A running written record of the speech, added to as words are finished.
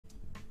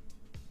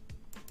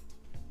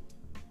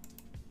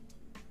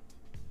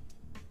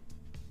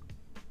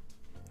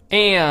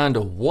And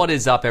what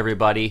is up,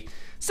 everybody?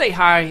 Say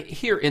hi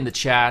here in the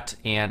chat,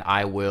 and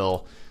I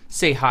will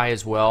say hi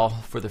as well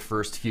for the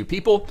first few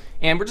people.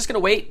 And we're just going to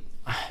wait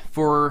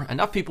for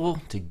enough people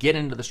to get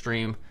into the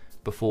stream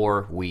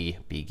before we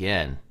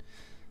begin.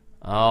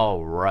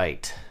 All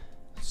right.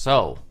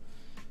 So,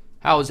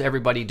 how's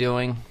everybody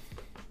doing?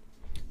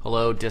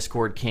 Hello,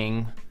 Discord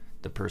King,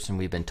 the person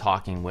we've been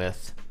talking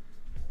with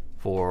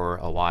for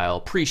a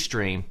while.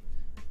 Pre-stream,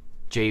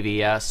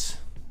 JVS,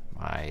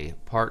 my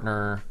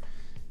partner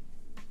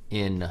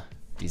in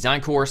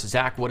DesignCourse.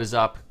 Zach, what is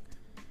up?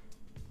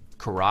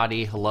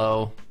 Karate,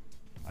 hello.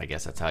 I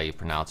guess that's how you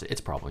pronounce it. It's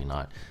probably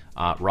not.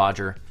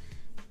 Roger.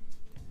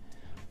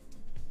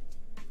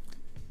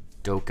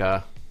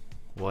 Doka,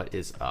 what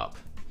is up?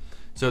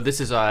 So this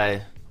is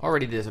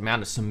already the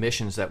amount of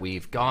submissions that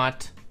we've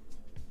got.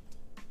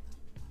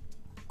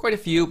 Quite a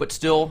few, but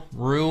still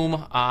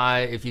room.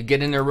 If you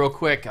get in there real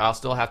quick, I'll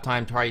still have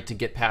time to try to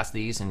get past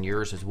these and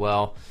yours as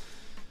well.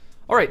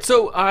 All right,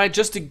 so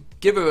just to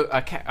give a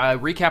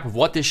recap of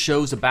what this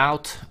show's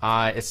about,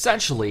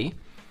 essentially,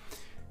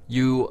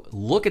 you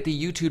look at the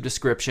YouTube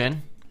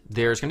description.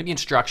 There's going to be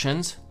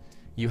instructions.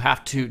 You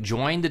have to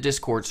join the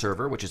Discord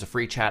server, which is a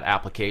free chat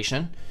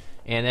application.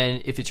 And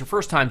then if it's your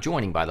first time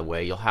joining, by the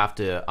way, you'll have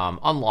to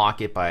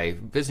unlock it by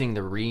visiting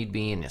the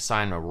README and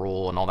assign a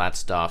role and all that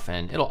stuff.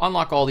 And it'll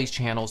unlock all these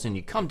channels, and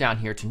you come down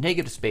here to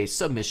negative space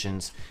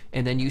submissions,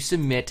 and then you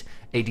submit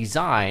a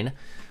design,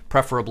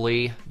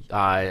 preferably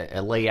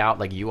a layout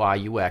like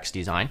UI, UX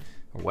design,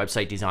 or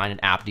website design, an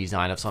app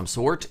design of some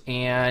sort,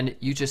 and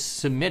you just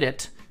submit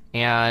it,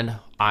 and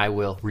I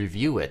will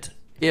review it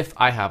if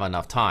I have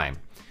enough time.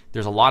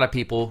 There's a lot of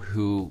people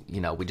who,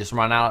 we just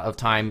run out of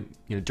time,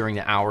 during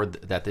the hour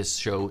that this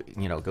show,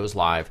 goes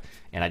live,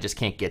 and I just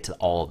can't get to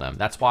all of them.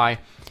 That's why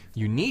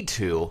you need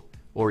to,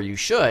 or you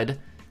should,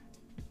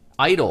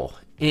 idle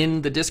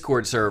in the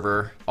Discord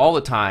server all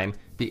the time,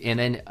 and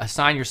then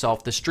assign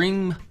yourself the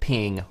stream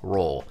ping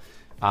role.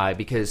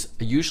 Because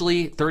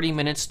usually 30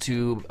 minutes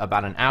to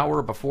about an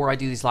hour before I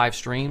do these live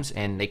streams,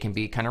 and they can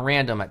be kind of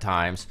random at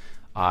times,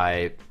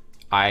 I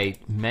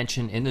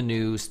mention in the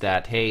news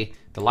that, hey,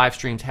 the live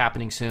stream's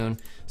happening soon,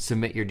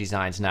 submit your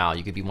designs now.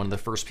 You could be one of the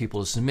first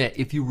people to submit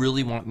if you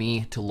really want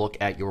me to look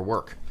at your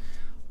work.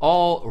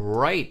 All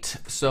right,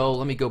 so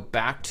let me go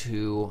back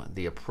to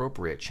the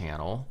appropriate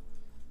channel,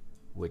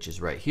 which is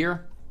right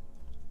here.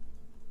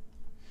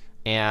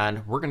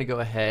 And we're gonna go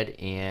ahead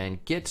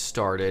and get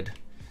started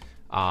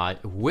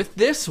with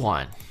this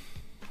one.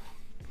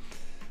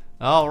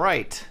 All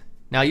right,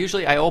 now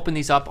usually I open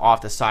these up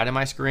off the side of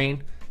my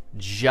screen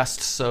just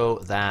so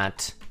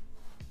that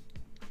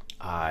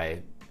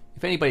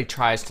if anybody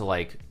tries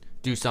to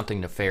do something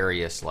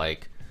nefarious,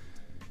 like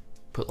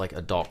put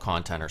adult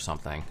content or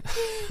something,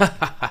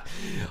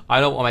 I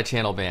don't want my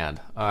channel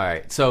banned. All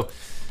right, so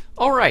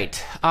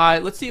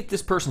let's see if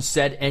this person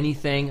said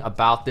anything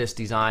about this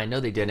design. No,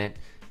 they didn't.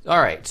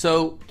 All right,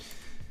 so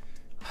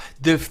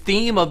the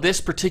theme of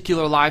this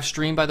particular live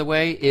stream, by the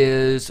way,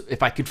 is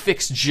if I could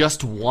fix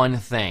just one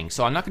thing.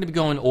 So I'm not going to be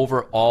going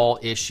over all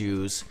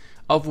issues,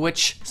 of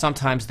which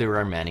sometimes there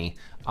are many.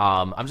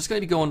 I'm just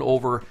going to be going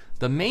over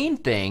the main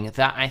thing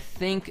that I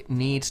think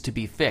needs to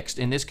be fixed,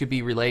 and this could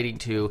be relating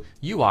to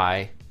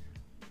UI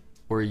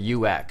or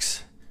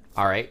UX.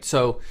 All right,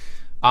 so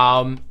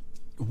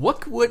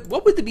what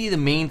would be the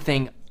main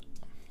thing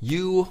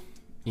you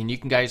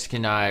guys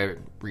can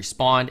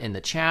respond in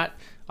the chat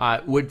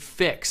would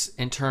fix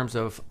in terms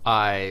of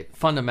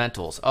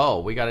fundamentals?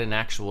 Oh, we got an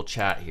actual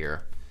chat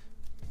here.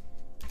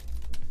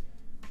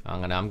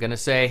 I'm gonna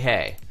say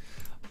hey.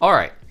 All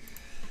right.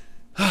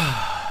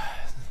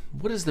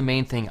 What is the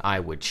main thing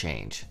I would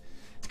change?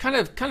 It's kind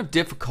of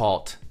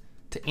difficult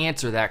to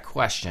answer that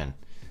question.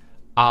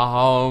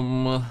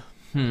 The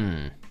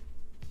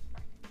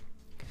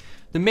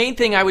main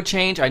thing I would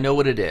change, I know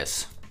what it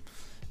is.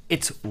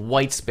 It's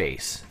white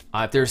space.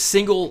 If there's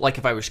single,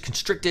 if I was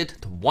constricted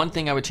to one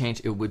thing I would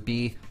change, it would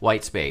be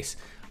white space.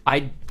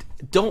 I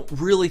don't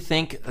really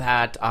think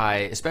that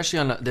especially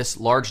on this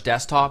large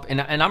desktop,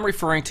 and I'm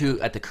referring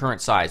to at the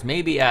current size,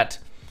 maybe at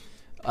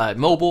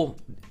mobile,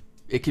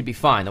 it could be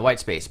fine, the white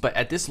space. But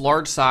at this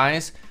large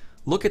size,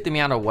 look at the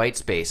amount of white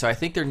space. So I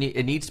think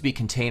it needs to be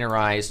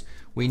containerized.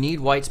 We need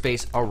white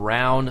space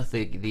around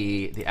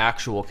the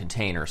actual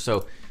container.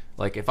 So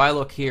if I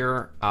look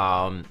here,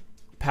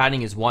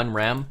 padding is 1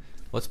 rem.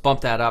 Let's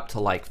bump that up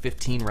to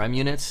 15 rem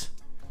units.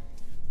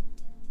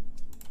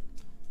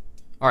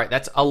 All right,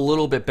 that's a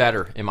little bit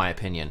better in my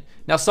opinion.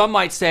 Now some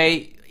might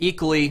say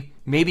equally,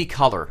 maybe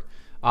color.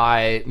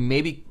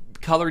 Maybe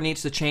color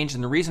needs to change,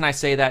 and the reason I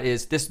say that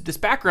is this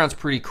background's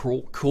pretty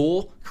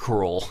cool.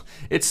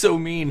 It's so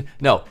mean.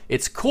 No,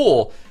 it's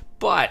cool,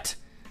 but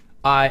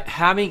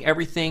having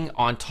everything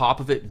on top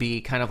of it be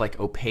kind of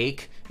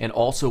opaque, and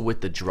also with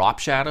the drop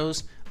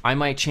shadows, I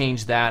might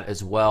change that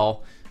as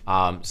well.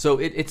 So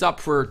it's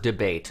up for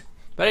debate.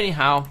 But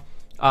anyhow,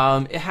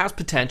 it has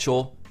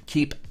potential.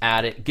 Keep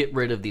at it. Get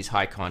rid of these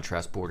high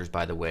contrast borders,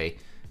 by the way.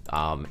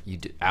 You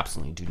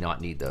absolutely do not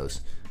need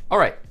those. All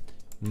right,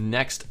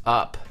 next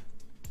up.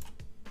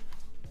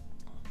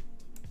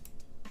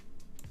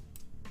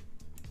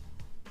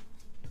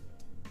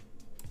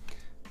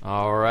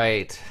 All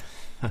right.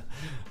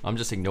 I'm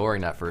just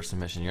ignoring that first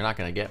submission. You're not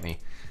going to get me.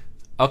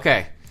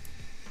 Okay.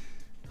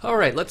 All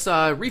right, let's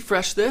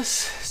refresh this,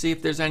 see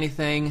if there's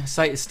anything.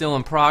 Site is still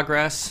in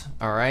progress.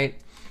 All right.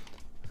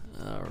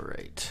 All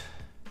right.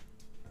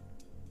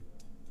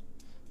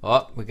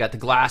 Oh, we got the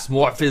glass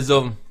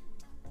morphism.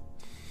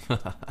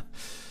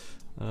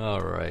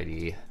 All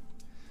righty.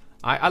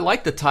 I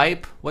like the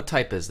type. What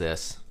type is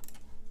this?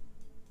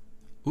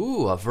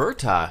 Ooh,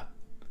 Averta.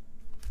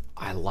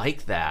 I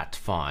like that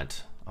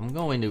font. I'm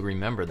going to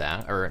remember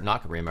that, or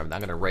not going to remember that.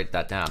 I'm going to write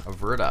that down.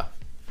 Averta.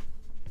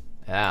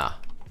 Yeah.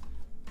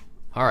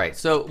 All right.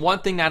 So one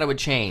thing that I would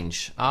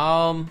change.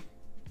 Well,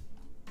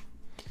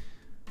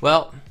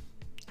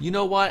 you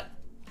know what?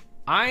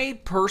 I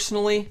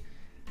personally,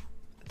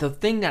 the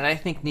thing that I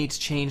think needs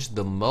changed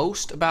the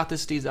most about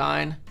this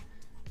design,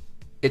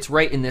 it's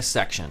right in this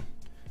section.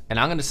 And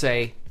I'm going to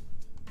say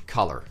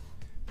color.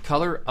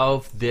 Color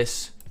of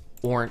this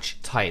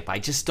orange type. I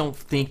just don't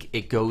think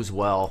it goes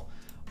well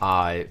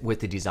with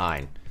the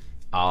design.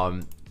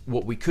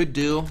 What we could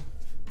do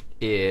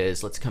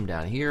is, let's come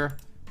down here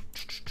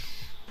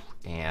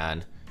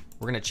and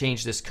we're going to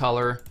change this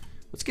color.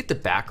 Let's get the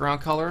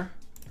background color,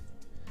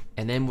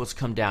 and then let's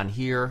come down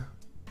here.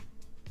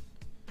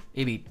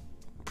 Maybe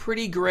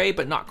pretty gray,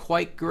 but not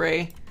quite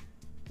gray.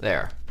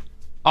 There.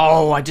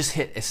 Oh, I just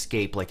hit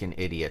escape like an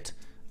idiot.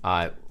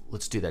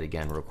 Let's do that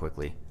again real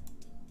quickly.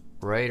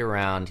 Right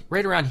around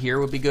here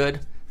would be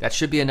good. That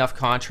should be enough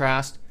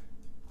contrast.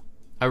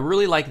 I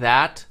really like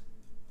that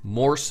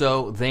more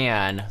so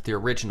than the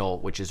original,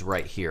 which is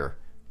right here.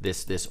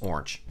 This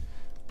orange.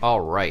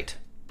 All right.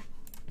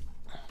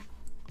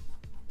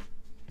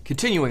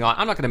 Continuing on,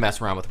 I'm not going to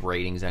mess around with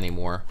ratings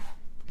anymore.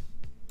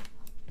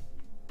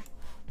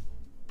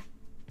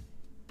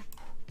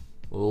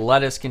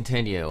 Let us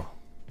continue.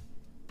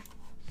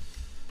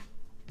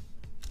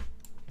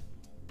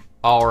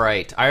 All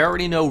right, I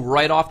already know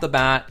right off the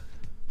bat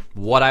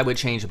what I would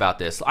change about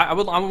this. I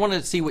want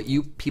to see what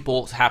you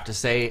people have to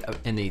say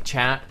in the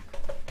chat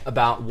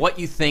about what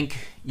you think,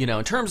 you know,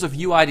 in terms of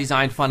UI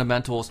design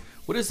fundamentals,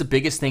 what is the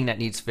biggest thing that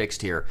needs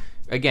fixed here?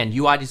 Again,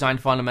 UI design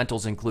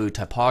fundamentals include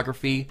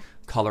typography,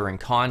 color and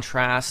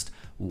contrast,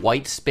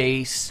 white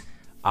space,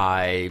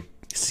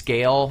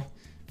 scale,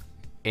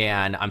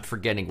 and I'm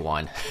forgetting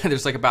one.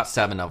 There's like about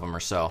 7 of them or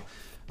so.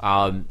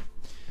 Oh,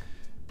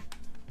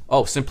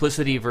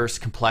 simplicity versus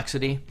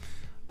complexity.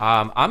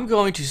 I'm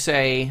going to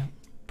say,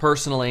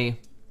 personally,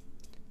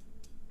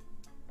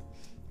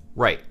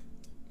 right,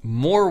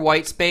 more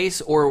white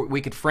space, or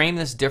we could frame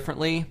this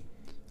differently,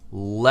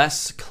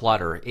 less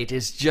clutter.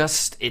 It's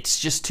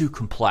just too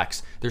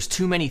complex. There's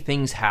too many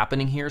things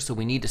happening here, so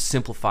we need to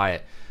simplify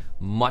it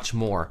much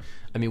more.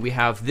 I mean, we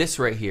have this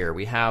right here,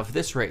 we have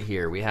this right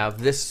here, we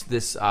have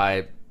this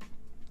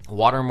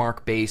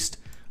watermark-based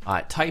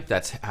type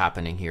that's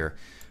happening here.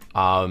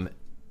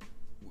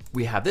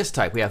 We have this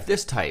type, we have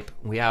this type,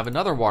 we have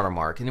another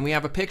watermark, and then we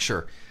have a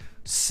picture.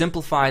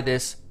 Simplify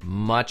this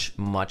much,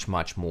 much,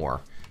 much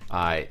more.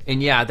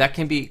 And yeah,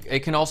 it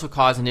can also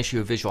cause an issue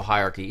of visual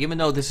hierarchy. Even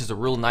though this is a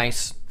real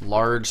nice,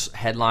 large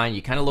headline,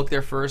 you kind of look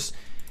there first,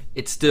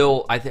 it's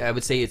still, I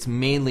would say it's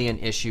mainly an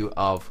issue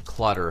of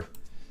clutter.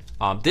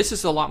 This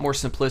is a lot more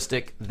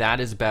simplistic. That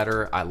is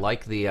better. I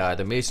like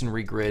the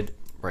masonry grid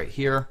right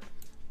here.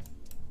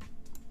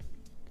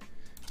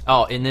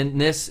 Oh, and then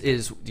this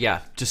is,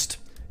 yeah, just,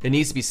 it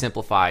needs to be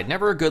simplified.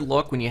 Never a good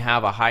look when you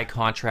have a high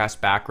contrast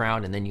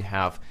background and then you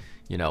have,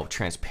 you know,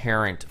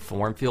 transparent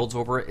form fields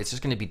over it. It's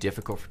just going to be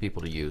difficult for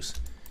people to use.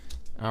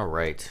 All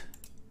right.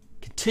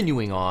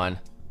 Continuing on.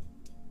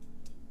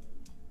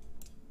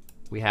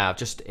 We have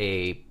just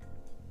a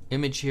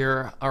image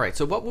here. All right,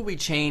 so what would we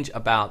change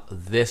about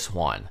this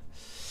one?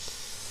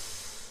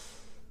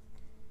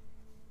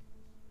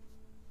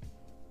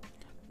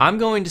 I'm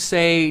going to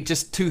say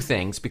just 2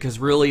 things, because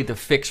really the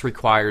fix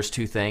requires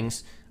 2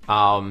 things.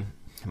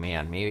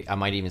 Man, maybe I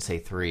might even say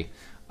 3.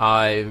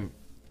 Well,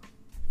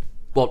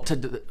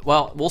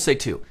 we'll say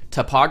 2.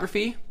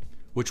 Typography,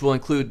 which will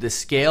include the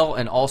scale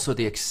and also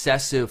the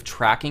excessive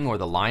tracking or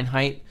the line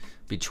height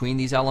between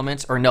these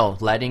elements. Or no,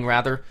 leading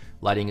rather.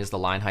 Leading is the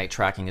line height,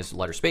 tracking is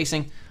letter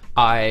spacing.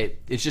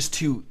 It's just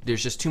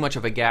there's just too much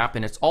of a gap,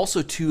 and it's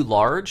also too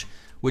large,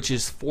 which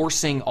is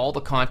forcing all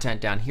the content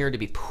down here to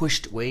be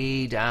pushed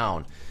way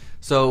down.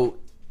 So,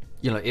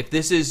 you know, if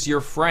this is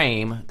your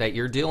frame that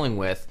you're dealing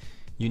with,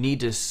 you need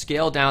to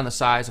scale down the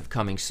size of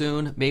coming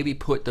soon, maybe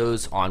put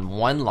those on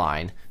one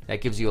line.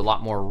 That gives you a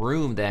lot more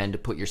room then to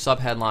put your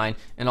subheadline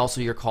and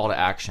also your call to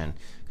action.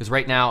 Because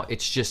right now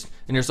it's just,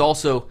 and there's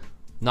also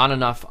not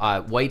enough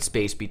white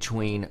space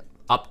between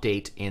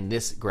update and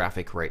this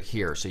graphic right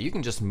here. So you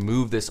can just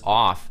move this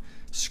off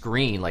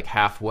screen like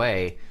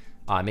halfway,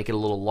 make it a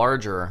little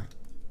larger,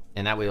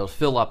 and that way it'll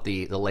fill up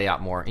the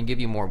layout more and give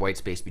you more white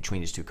space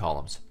between these 2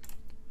 columns.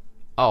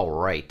 All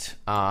right,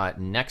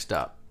 next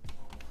up.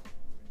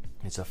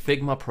 It's a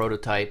Figma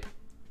prototype.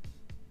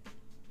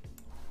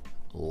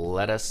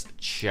 Let us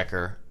check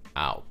her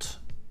out.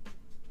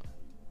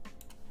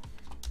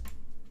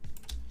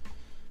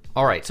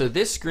 All right, so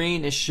this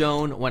screen is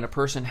shown when a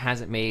person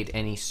hasn't made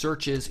any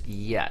searches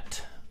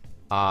yet.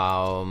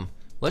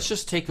 Let's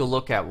just take a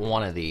look at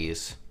one of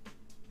these.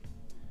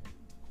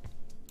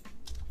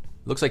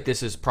 Looks like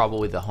this is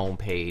probably the home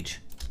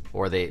page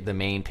or the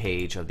main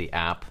page of the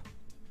app.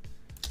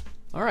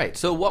 All right,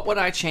 so what would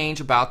I change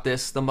about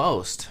this the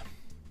most?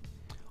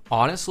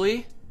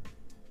 Honestly,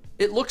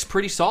 it looks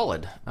pretty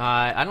solid.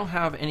 I don't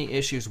have any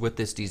issues with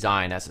this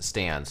design as it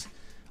stands.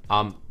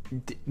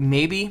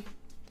 Maybe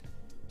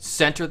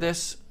center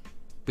this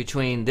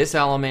between this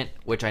element,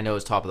 which I know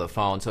is top of the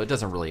phone, so it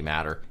doesn't really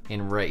matter,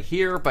 and right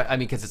here, but I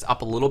mean, because it's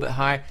up a little bit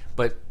high,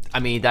 but I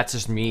mean, that's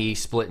just me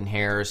splitting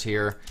hairs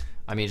here.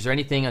 I mean, is there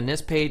anything on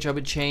this page I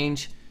would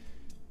change?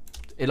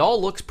 It all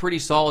looks pretty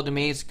solid to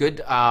me. It's good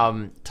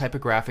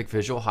typographic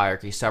visual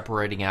hierarchy,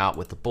 separating out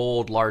with the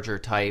bold, larger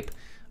type,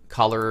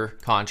 color,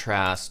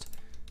 contrast.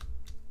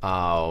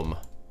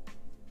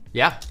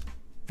 Yeah,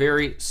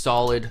 very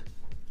solid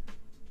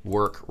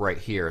work right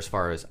here as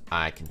far as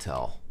I can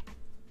tell.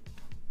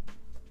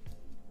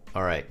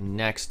 All right,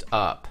 next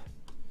up,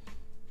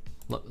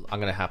 I'm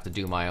gonna have to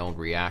do my own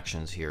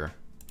reactions here.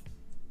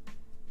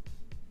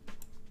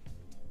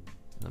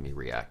 Let me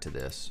react to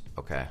this.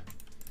 Okay.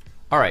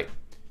 All right,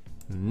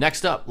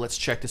 next up, let's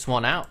check this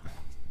one out.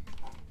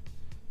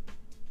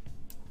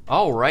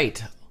 All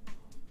right,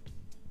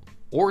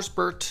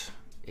 Orsbert,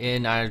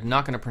 and I'm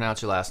not gonna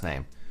pronounce your last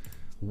name.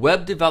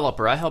 Web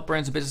developer. I help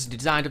brands and businesses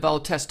design,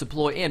 develop, test,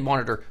 deploy, and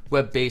monitor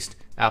web-based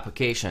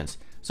applications.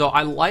 So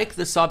I like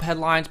the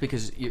sub-headlines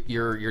because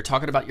you're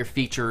talking about your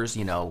features,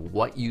 you know,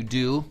 what you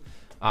do.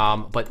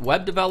 But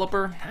web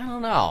developer, I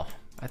don't know.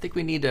 I think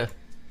we need to,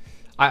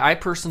 I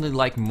personally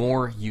like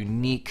more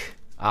unique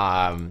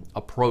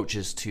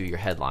approaches to your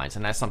headlines,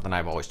 and that's something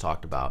I've always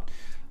talked about.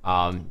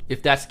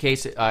 If that's the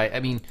case, I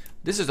mean,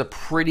 this is a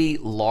pretty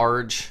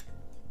large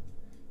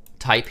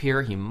type here.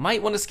 You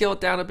might want to scale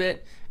it down a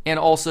bit and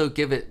also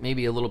give it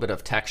maybe a little bit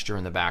of texture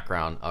in the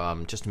background,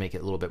 just to make it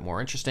a little bit more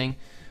interesting.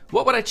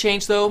 What would I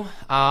change though?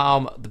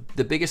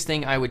 The biggest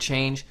thing I would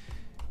change,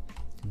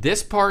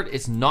 this part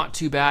is not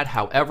too bad.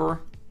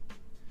 However,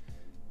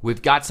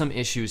 we've got some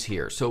issues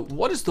here. So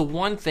what is the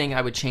one thing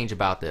I would change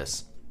about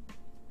this?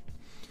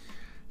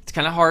 It's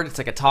kind of hard. It's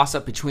like a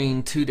toss-up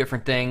between two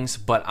different things,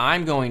 but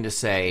I'm going to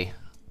say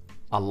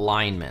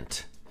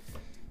alignment.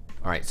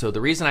 All right, so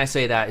the reason I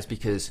say that is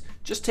because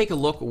just take a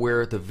look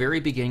where the very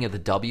beginning of the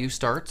W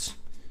starts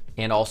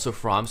and also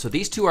from. So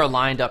these two are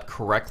lined up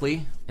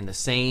correctly in the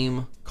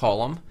same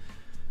column.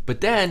 But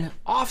then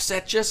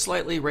offset just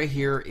slightly right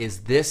here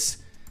is this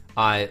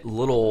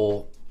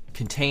little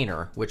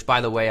container, which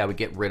by the way, I would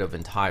get rid of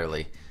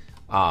entirely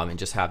and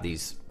just have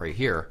these right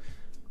here.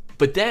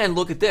 But then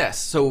look at this.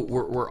 So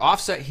we're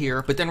offset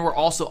here, but then we're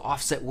also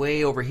offset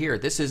way over here.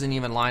 This isn't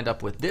even lined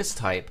up with this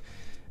type.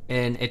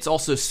 And it's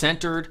also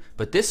centered,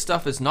 but this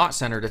stuff is not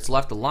centered, it's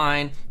left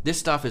aligned. This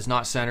stuff is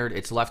not centered,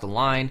 it's left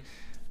aligned.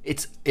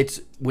 It's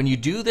when you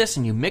do this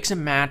and you mix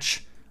and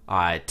match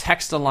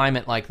text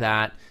alignment like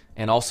that,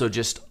 and also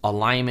just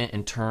alignment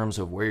in terms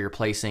of where you're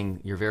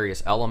placing your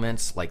various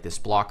elements, like this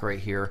block right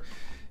here,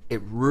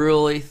 it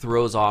really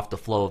throws off the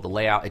flow of the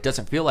layout. It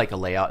doesn't feel like a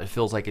layout, it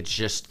feels like it's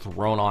just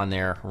thrown on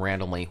there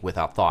randomly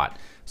without thought.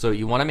 So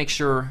you wanna make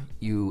sure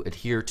you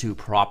adhere to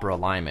proper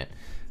alignment.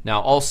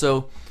 Now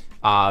also,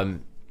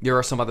 there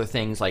are some other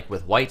things like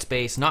with white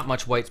space, not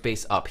much white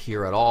space up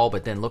here at all,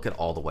 but then look at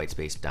all the white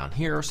space down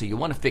here. So you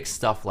want to fix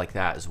stuff like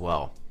that as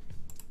well.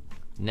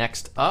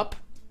 Next up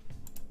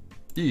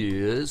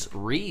is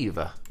Reeve,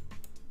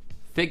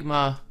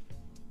 Figma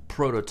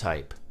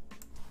prototype.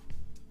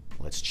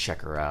 Let's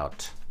check her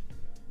out.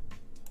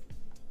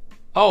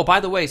 Oh, by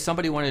the way,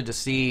 somebody wanted to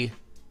see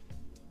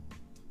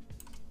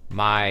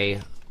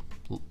my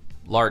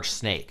large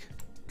snake.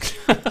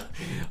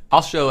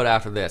 I'll show it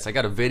after this. I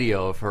got a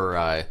video of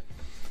her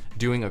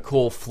doing a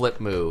cool flip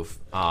move,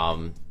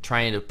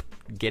 trying to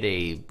get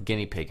a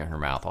guinea pig in her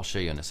mouth. I'll show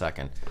you in a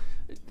second.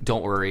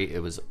 Don't worry,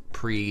 it was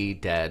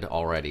pre-dead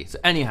already. So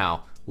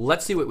anyhow,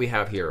 let's see what we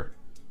have here.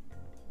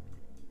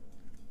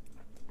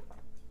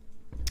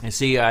 And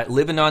see,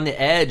 living on the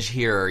edge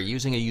here,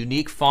 using a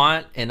unique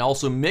font and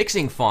also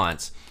mixing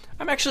fonts.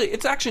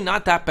 It's actually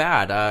not that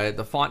bad.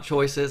 The font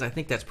choices, I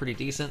think that's pretty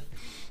decent.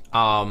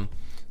 Let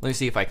me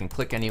see if I can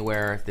click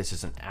anywhere, if this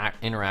is an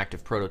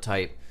interactive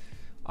prototype.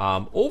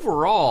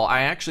 Overall,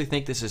 I actually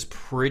think this is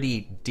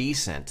pretty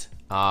decent.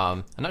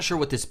 I'm not sure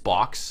what this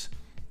box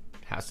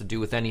has to do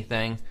with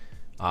anything.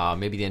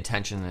 Maybe the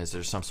intention is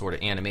there's some sort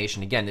of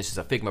animation. Again, this is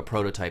a Figma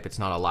prototype. It's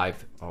not a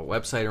live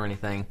website or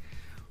anything.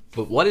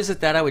 But what is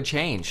it that I would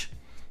change?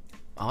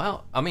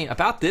 Well, I mean,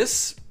 about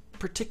this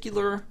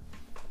particular...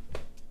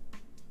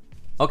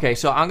 Okay,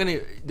 so I'm gonna...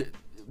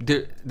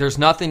 There's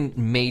nothing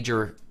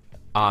major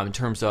in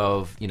terms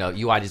of, you know,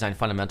 UI design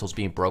fundamentals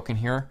being broken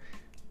here.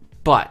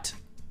 But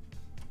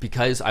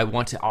because I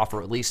want to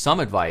offer at least some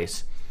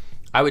advice,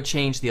 I would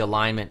change the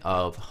alignment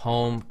of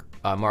home,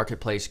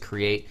 marketplace,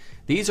 create.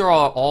 These are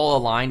all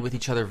aligned with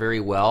each other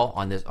very well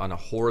on a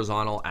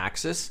horizontal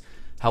axis.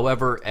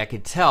 However, I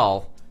could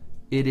tell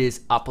it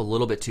is up a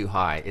little bit too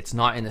high. It's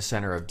not in the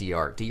center of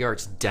D-Art.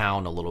 D-Art's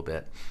down a little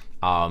bit.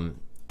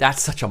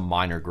 That's such a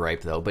minor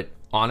gripe though, but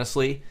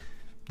honestly,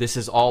 this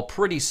is all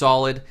pretty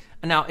solid.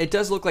 And now it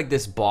does look like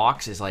this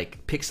box is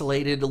like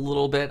pixelated a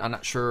little bit. I'm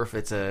not sure if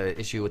it's an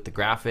issue with the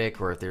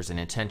graphic or if there's an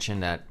intention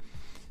that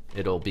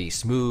it'll be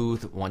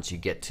smooth once you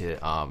get to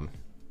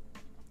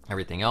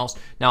everything else.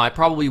 Now I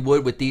probably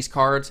would with these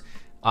cards.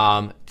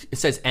 It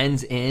says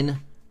ends in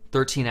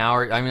 13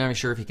 hours. I'm not even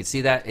sure if you can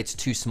see that. It's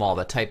too small.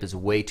 The type is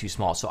way too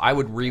small. So I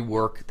would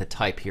rework the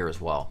type here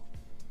as well.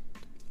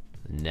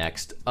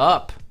 Next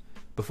up,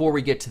 before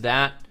we get to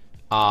that,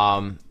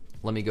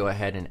 let me go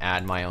ahead and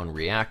add my own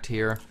React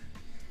here.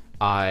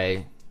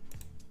 I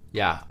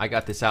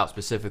got this out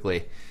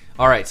specifically.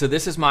 All right, so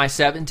this is my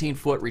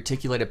 17-foot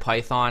reticulated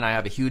python. I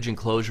have a huge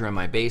enclosure in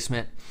my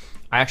basement.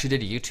 I actually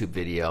did a YouTube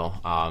video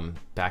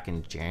back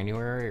in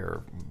January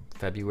or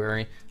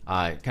February,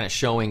 kind of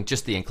showing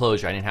just the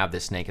enclosure. I didn't have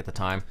this snake at the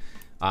time.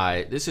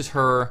 This is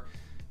her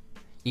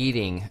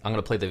eating. I'm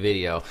gonna play the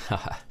video.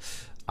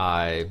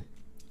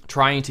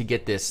 Trying to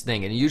get this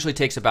thing, and it usually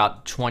takes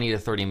about 20 to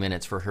 30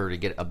 minutes for her to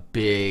get a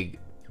big,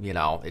 you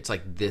know, it's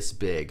like this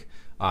big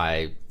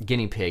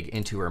guinea pig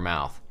into her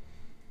mouth.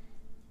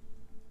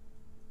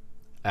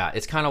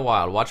 It's kind of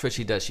wild. Watch what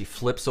she does. She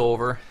flips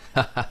over.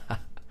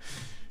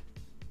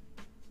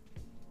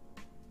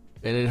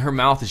 And then her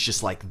mouth is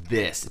just like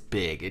this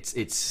big.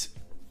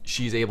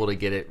 She's able to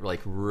get it like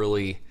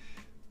really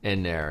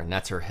in there, and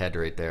that's her head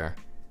right there.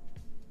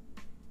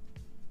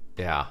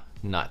 Yeah,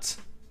 nuts.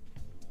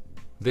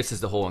 This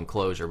is the whole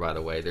enclosure, by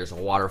the way. There's a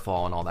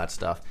waterfall and all that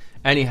stuff.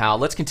 Anyhow,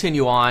 let's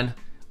continue on.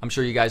 I'm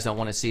sure you guys don't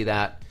want to see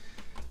that.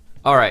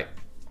 All right.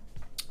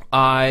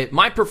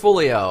 My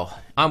portfolio.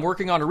 I'm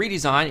working on a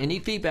redesign and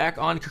need feedback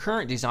on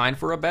current design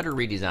for a better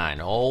redesign.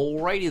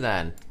 Alrighty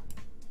then.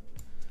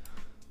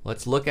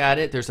 Let's look at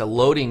it. There's a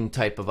loading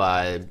type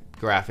of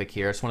graphic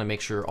here. I just want to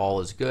make sure all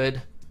is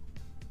good.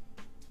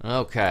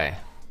 Okay.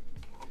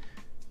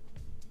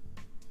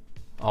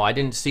 Oh, I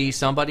didn't see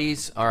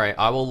somebody's. All right,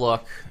 I will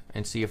look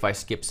and see if I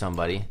skipped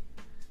somebody.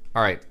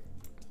 All right.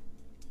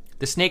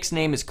 The snake's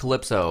name is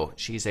Calypso.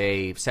 She's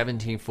a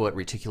 17-foot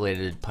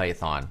reticulated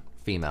python,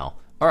 female.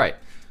 All right.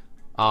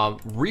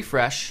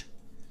 Refresh.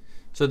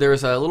 So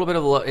there's a little bit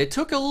of it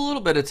took a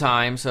little bit of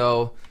time,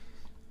 so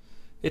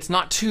it's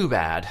not too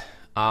bad.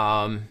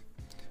 I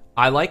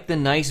like the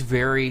nice,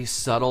 very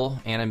subtle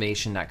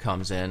animation that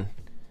comes in.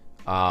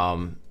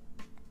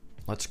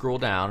 Let's scroll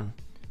down.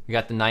 We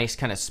got the nice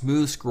kind of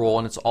smooth scroll,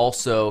 and it's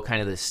also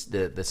kind of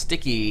the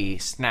sticky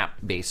snap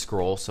based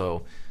scroll,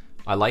 so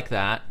I like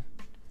that.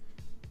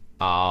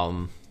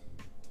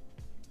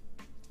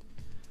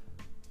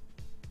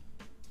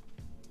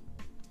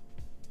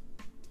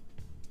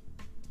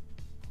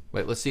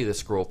 Wait, let's see the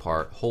scroll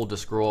part. Hold to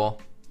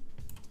scroll.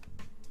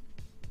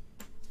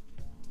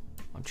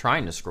 I'm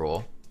trying to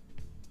scroll.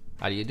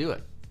 How do you do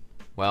it?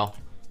 Well,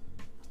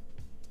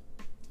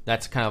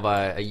 that's kind of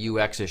a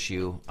UX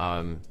issue.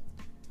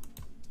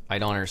 I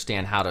don't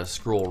understand how to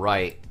scroll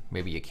right.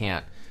 Maybe you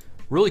can't.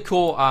 Really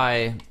cool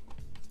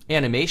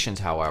animations,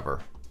 however.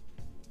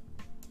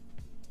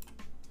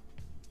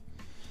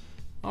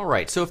 All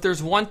right, so if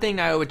there's one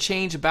thing I would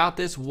change about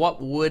this, what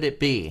would it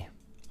be?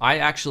 I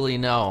actually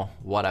know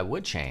what I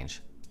would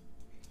change.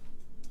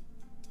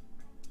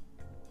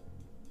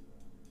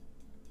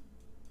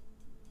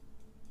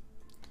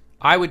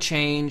 I would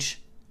change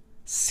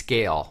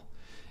scale.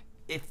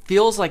 It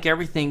feels like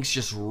everything's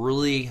just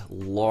really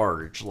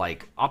large,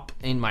 like up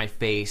in my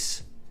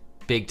face,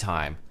 big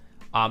time.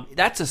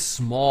 That's a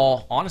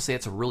small, honestly,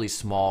 that's a really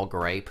small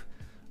gripe.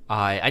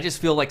 I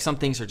just feel like some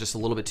things are just a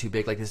little bit too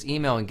big. Like this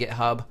email in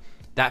GitHub,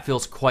 that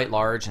feels quite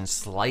large and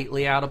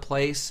slightly out of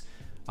place.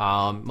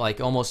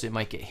 Like almost it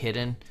might get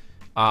hidden.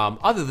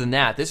 Other than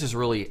that, this is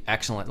really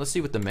excellent. Let's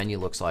see what the menu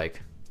looks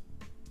like.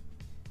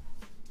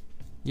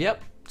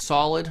 Yep,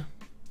 solid.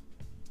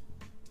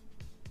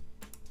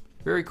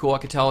 Very cool. I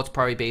could tell it's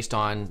probably based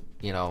on,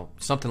 you know,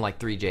 something like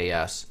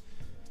 3JS.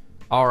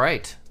 All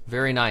right,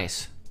 very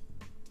nice.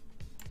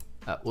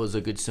 That was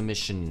a good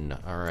submission.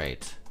 All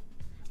right.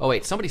 Oh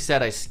wait, somebody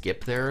said I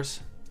skipped theirs.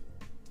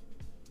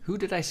 Who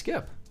did I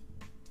skip?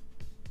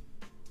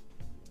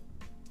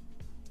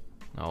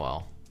 Oh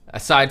well.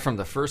 Aside from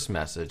the first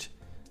message.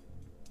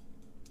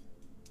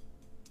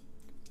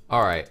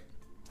 All right.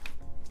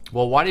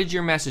 Well, why did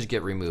your message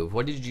get removed?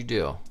 What did you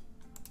do?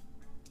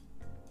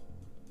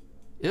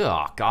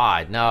 Oh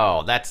God,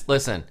 no.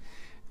 Listen,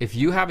 if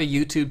you have a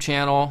YouTube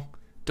channel,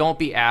 don't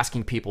be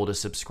asking people to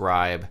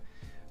subscribe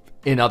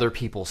in other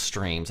people's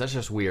streams. That's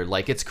just weird.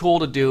 Like, it's cool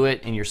to do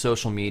it in your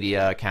social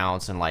media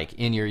accounts and like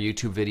in your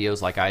YouTube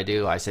videos like I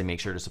do. I say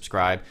make sure to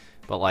subscribe.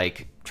 But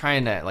like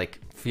trying to like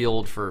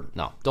field for,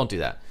 no, don't do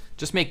that.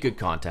 Just make good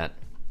content.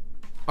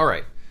 All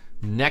right,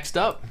 next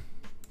up.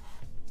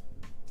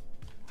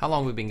 How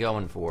long have we been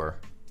going for?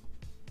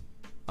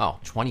 Oh,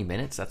 20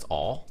 minutes, that's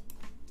all?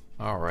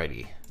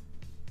 Alrighty.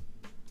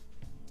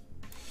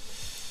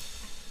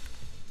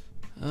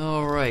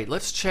 All right,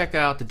 let's check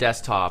out the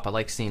desktop. I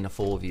like seeing the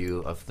full view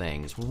of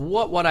things.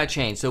 What would I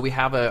change? So we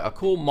have a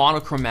cool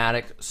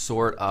monochromatic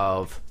sort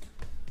of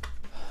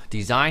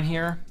design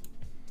here.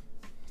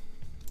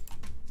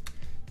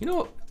 You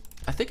know,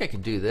 I think I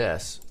could do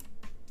this,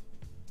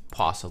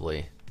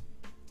 possibly.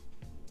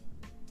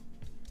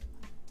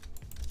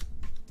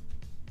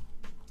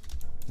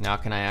 Now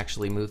can I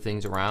actually move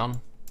things around?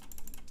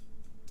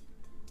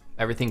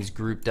 Everything's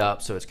grouped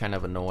up, so it's kind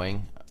of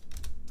annoying.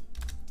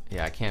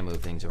 Yeah, I can't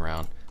move things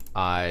around.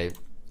 I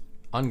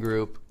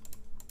ungroup,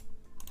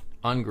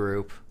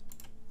 ungroup.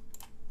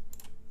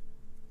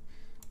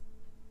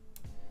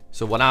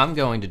 So what I'm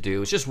going to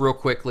do is just real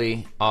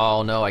quickly,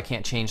 oh no, I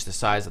can't change the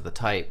size of the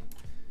type.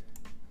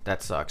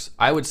 That sucks.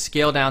 I would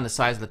scale down the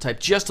size of the type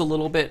just a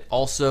little bit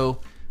also,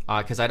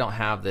 because I don't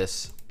have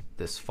this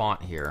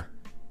font here.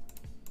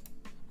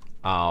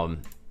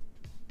 And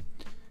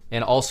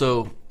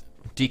also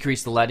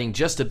decrease the leading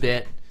just a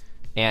bit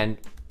and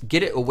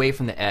get it away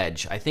from the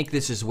edge. I think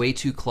this is way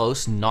too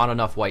close, not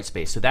enough white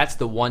space. So that's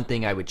the one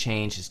thing I would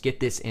change, is get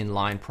this in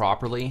line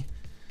properly,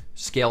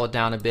 scale it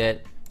down a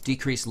bit,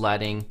 decrease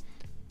leading,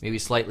 maybe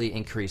slightly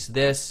increase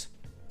this.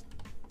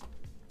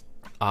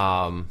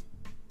 And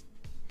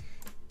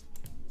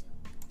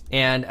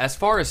as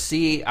far as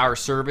see our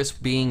service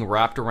being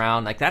wrapped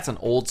around, like that's an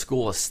old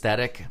school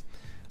aesthetic.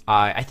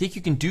 I think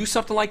you can do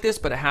something like this,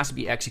 but it has to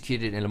be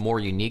executed in a more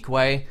unique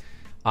way.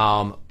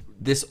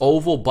 This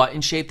oval button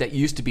shape that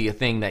used to be a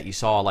thing that you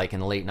saw like in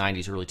the late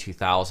 90s, early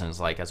 2000s,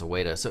 like as a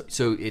way to,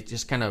 so it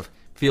just kind of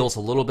feels a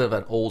little bit of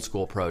an old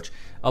school approach.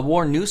 A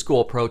more new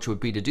school approach would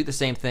be to do the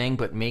same thing,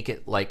 but make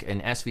it like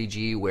an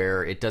SVG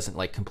where it doesn't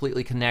like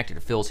completely connect,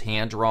 it feels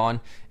hand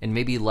drawn, and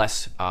maybe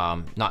less,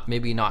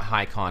 maybe not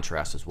high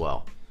contrast as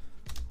well.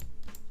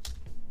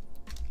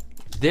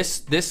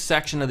 This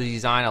section of the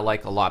design I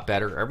like a lot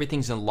better.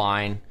 Everything's in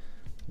line,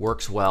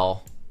 works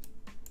well.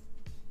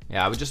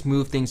 Yeah, I would just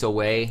move things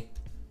away.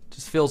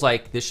 Just feels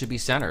like this should be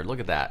centered. Look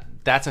at that.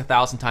 That's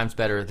 1,000 times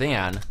better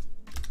than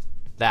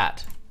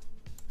that.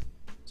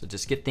 So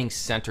just get things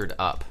centered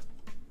up.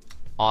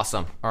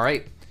 Awesome. All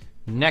right.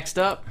 Next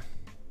up,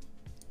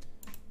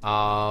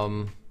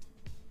 I'm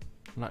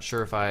not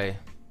sure if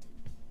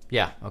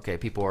yeah, okay,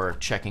 people are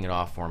checking it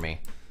off for me.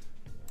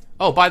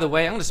 Oh, by the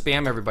way, I'm gonna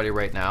spam everybody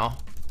right now.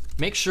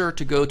 Make sure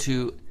to go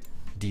to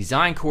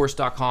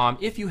DesignCourse.com.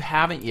 If you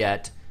haven't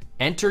yet,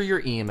 enter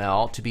your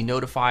email to be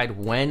notified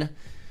when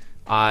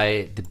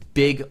the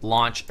big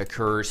launch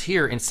occurs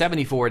here in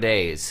 74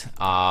 days,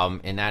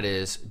 and that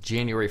is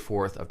January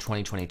 4th of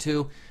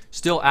 2022.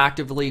 Still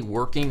actively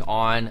working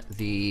on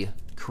the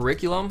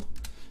curriculum.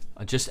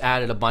 I just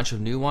added a bunch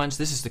of new ones.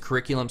 This is the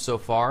curriculum so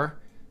far.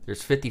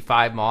 There's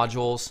 55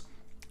 modules.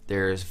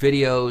 There's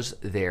videos,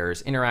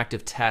 there's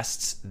interactive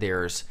tests,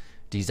 there's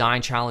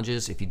design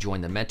challenges if you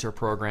join the mentor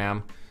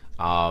program.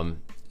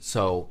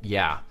 So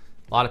yeah,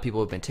 a lot of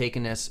people have been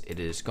taking this. It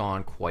has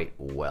gone quite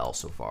well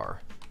so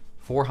far.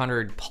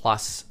 400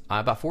 plus,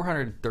 about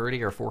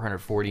 430 or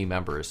 440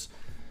 members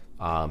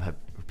have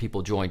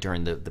people joined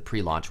during the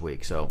pre-launch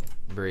week. So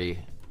very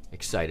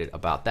excited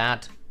about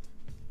that.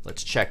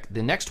 Let's check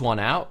the next one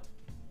out.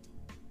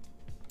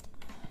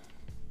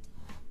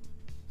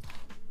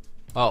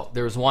 Oh,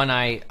 there was one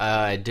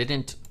I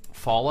didn't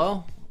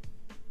follow.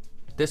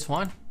 This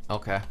one?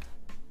 Okay.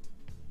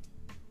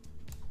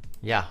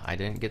 Yeah, I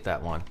didn't get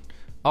that one.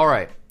 All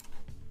right.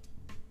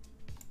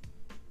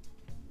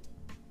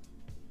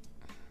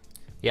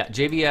 Yeah,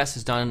 JVS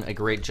has done a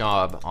great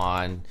job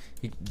on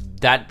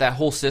that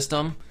whole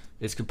system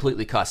is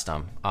completely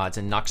custom. It's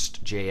in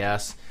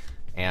Nuxt.js,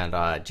 and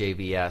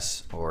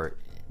JVS, or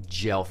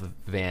Jelf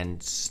Van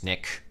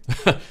Snick,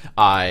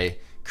 I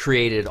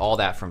created all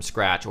that from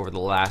scratch over the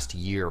last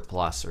year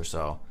plus or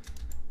so.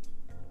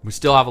 We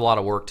still have a lot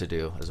of work to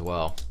do as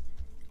well.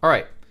 All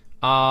right,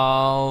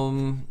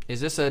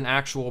 is this an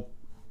actual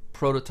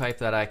prototype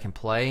that I can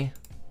play?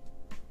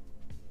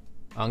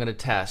 I'm gonna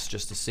test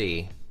just to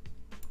see.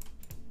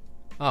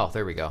 Oh,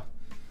 there we go.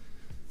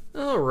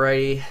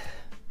 Alrighty,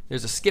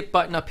 there's a skip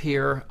button up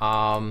here.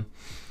 All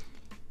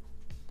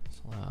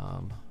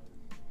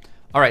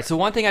right, so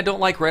one thing I don't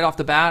like right off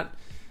the bat,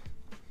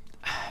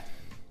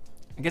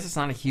 I guess it's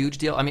not a huge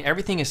deal. I mean,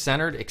 everything is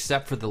centered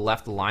except for the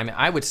left alignment.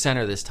 I would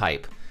center this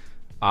type.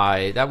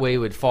 That way it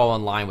would fall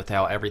in line with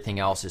how everything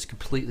else is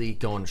completely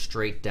going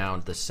straight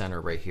down the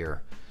center right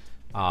here.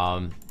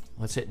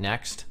 Let's hit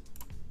next.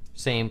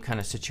 Same kind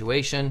of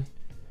situation.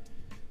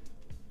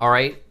 All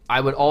right,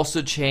 I would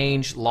also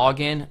change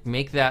login,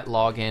 make that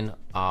login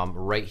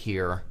right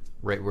here,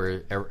 right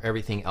where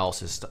everything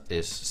else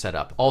is set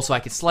up. Also, I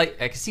could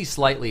see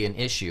slightly an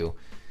issue.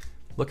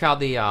 Look how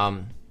the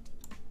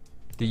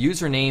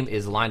username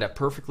is lined up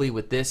perfectly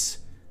with this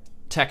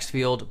text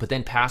field, but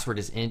then password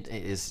is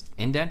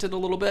indented a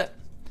little bit.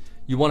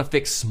 You want to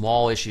fix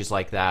small issues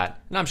like that,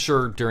 and I'm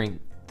sure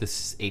during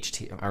this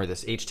HTML and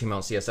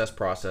CSS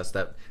process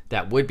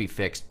that would be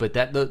fixed. But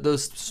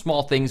those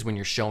small things when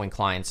you're showing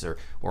clients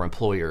or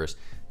employers,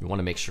 you want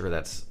to make sure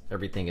that's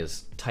everything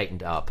is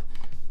tightened up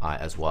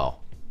as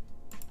well.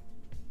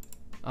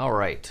 All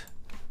right,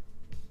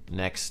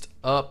 Next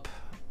up,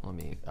 let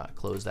me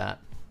close that.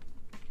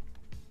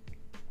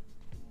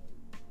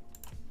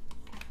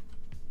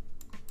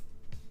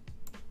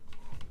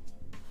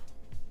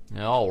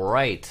 All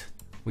right,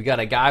 we got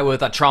a guy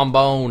with a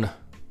trombone.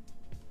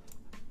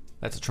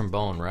 That's a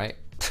trombone, right?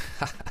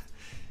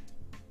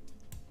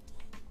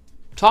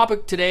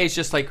 Topic today is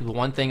just like the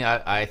one thing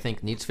I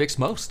think needs fixed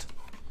most.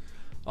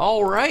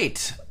 All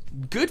right,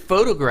 good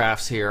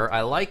photographs here.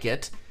 I like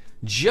it.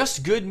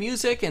 Just good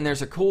music, and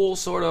there's a cool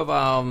sort of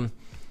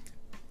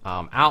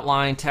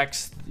outline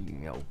text,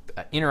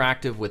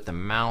 interactive with the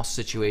mouse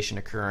situation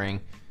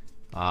occurring.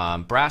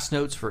 Brass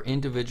notes for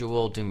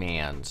individual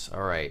demands.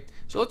 All right,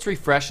 so let's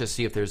refresh to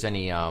see if there's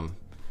any.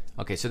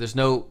 Okay, so there's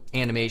no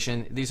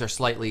animation. These are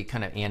slightly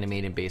kind of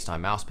animated based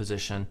on mouse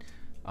position.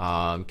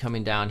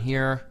 Coming down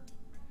here.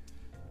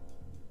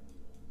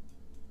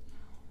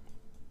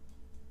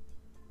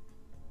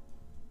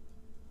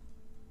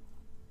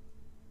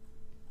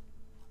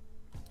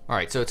 All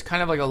right, so it's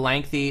kind of like a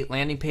lengthy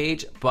landing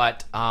page,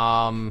 but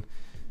I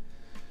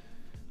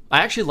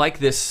actually like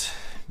this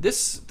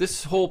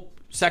whole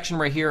section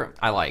right here.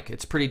 I like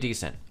it's pretty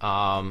decent.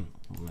 Let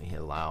me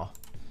hit allow.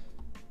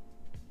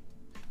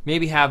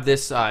 Maybe have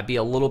this be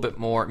a little bit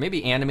more.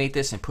 Maybe animate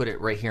this and put it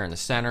right here in the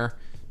center.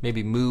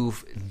 Maybe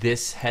move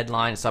this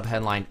headline,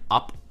 subheadline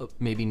up,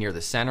 maybe near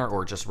the center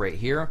or just right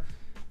here.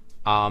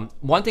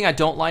 One thing I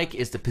don't like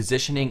is the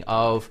positioning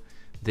of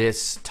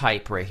this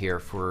type right here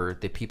for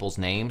the people's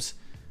names.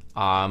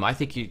 I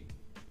think you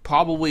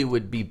probably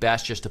would be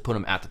best just to put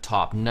them at the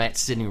top, not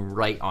sitting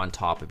right on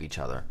top of each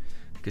other,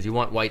 because you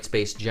want white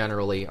space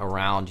generally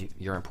around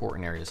your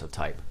important areas of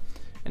type.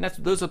 And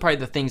those are probably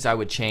the things I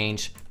would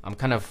change. I'm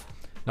kind of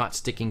not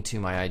sticking to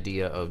my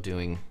idea of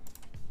doing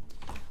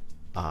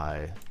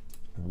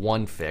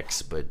one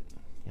fix, but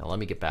let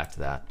me get back to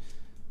that.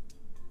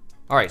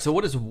 All right, so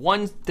what is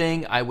one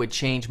thing I would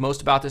change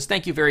most about this?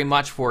 Thank you very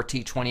much for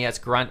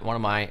T20S Grunt, one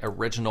of my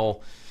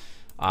original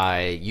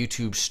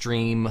YouTube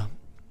stream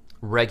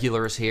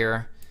regulars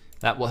here.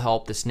 That will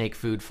help the snake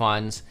food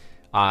funds.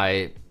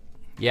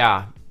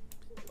 Yeah,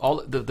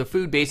 all the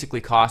food basically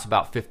costs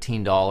about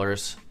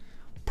 $15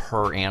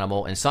 per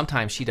animal, and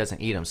sometimes she doesn't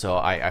eat them, so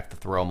I have to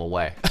throw them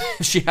away.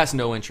 She has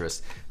no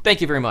interest.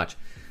 Thank you very much.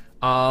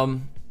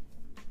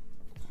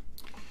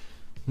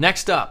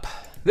 Next up,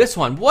 this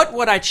one. What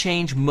would I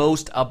change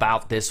most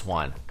about this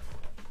one?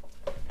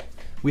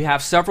 We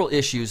have several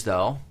issues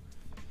though.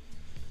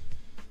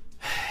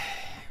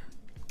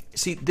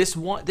 See,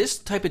 this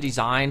type of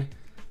design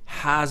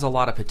has a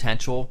lot of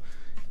potential,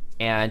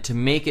 and to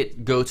make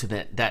it go to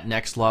that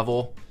next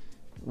level,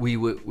 we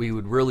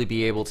would really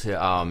be able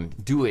to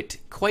do it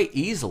quite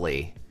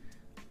easily,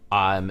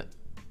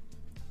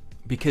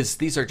 because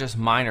these are just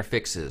minor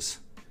fixes.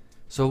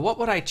 So what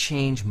would I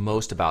change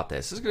most about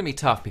this? This is going to be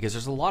tough because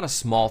there's a lot of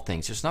small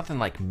things. There's nothing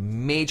like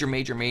major.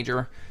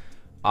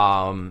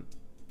 So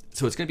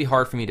it's going to be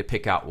hard for me to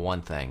pick out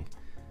one thing.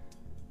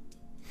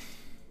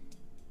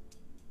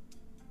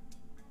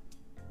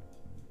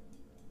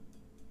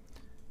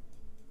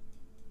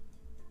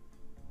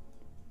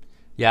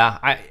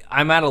 Yeah,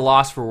 I'm at a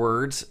loss for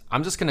words.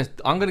 I'm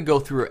gonna go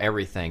through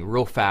everything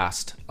real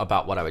fast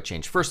about what I would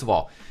change. First of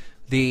all,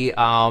 the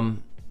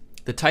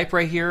type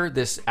right here,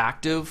 this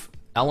active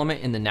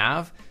element in the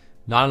nav,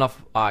 not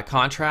enough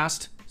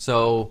contrast.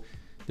 So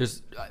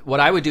what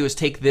I would do is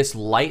take this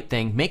light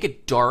thing, make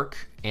it dark,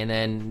 and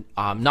then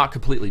not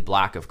completely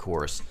black, of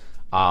course.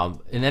 And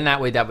then that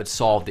way that would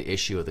solve the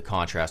issue of the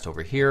contrast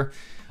over here.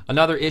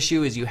 Another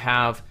issue is you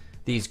have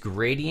these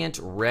gradient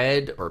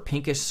red or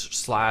pinkish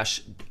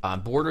slash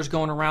borders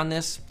going around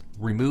this.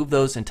 Remove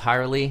those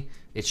entirely.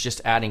 It's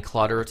just adding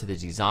clutter to the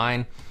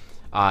design.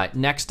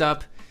 Next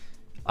up,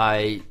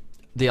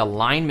 the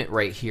alignment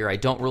right here, I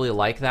don't really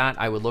like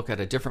that. I would look at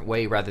a different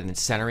way rather than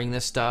centering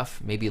this stuff.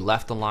 Maybe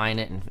left align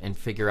it and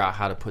figure out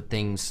how to put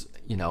things,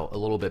 a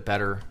little bit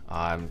better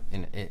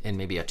in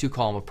maybe a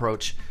 2-column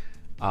approach.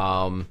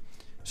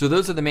 So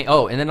those are the main.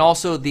 Oh, and then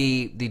also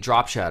the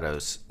drop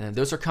shadows. And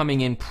those are coming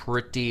in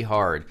pretty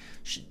hard.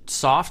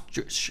 Soft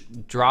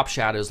drop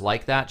shadows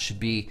like that should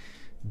be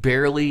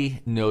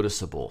barely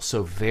noticeable,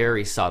 so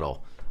very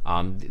subtle.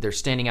 They're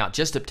standing out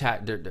just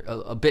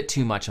a bit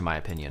too much, in my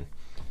opinion.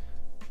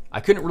 I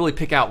couldn't really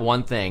pick out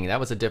one thing. That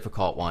was a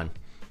difficult one.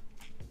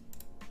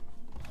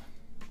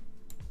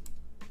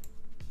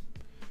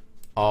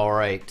 All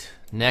right,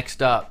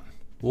 next up,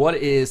 what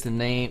is the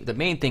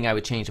main thing I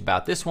would change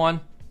about this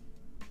one?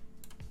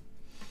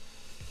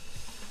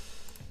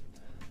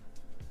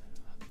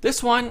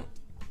 This one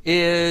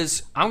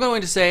is, I'm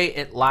going to say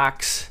it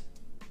lacks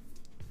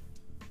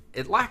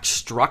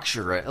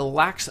structure. It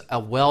lacks a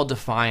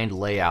well-defined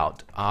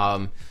layout.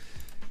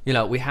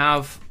 We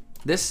have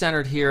this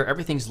centered here,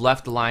 everything's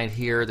left aligned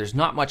here. There's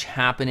not much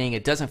happening.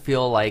 It doesn't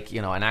feel like,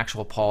 an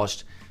actual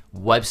polished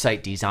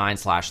website design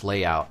 /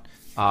 layout.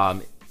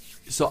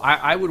 So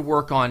I would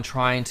work on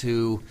trying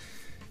to,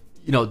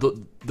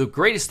 the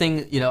greatest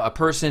thing, a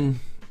person,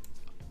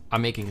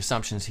 I'm making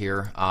assumptions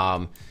here,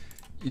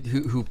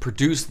 who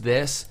produced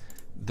this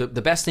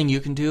the best thing you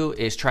can do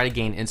is try to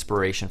gain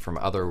inspiration from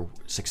other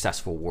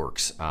successful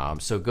works.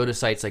 So go to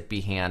sites like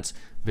Behance,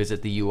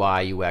 visit the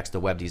UI, UX, the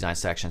web design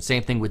section.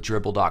 Same thing with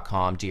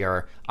dribble.com,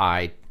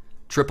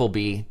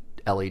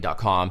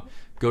 DRIBBLE.com.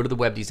 Go to the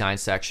web design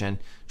section,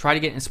 try to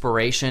get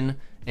inspiration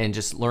and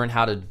just learn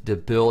how to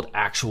build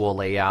actual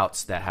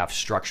layouts that have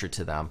structure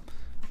to them.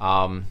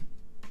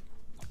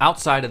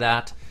 Outside of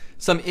that,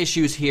 some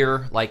issues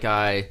here like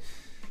the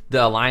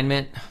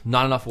alignment,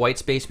 not enough white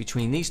space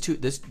between these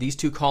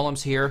two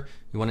columns here.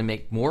 You want to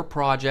make more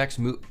projects,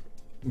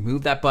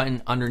 move that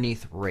button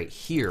underneath right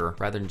here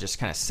rather than just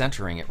kind of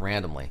centering it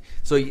randomly.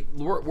 So you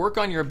work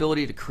on your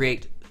ability to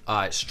create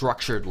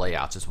structured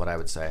layouts is what I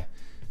would say.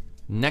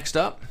 Next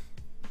up,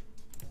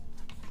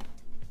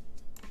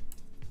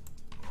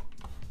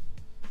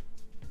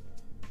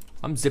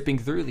 I'm zipping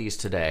through these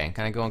today and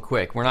kind of going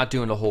quick. We're not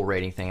doing the whole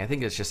rating thing. I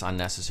think it's just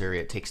unnecessary.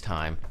 It takes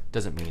time.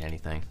 Doesn't mean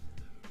anything.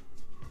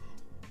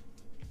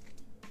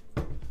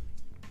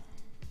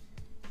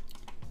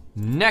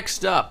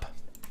 Next up.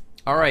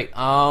 All right.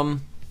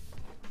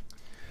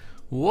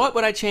 What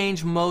would I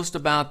change most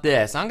about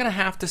this? I'm going to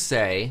have to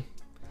say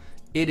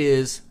it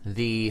is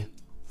the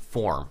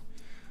form.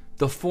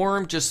 The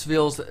form just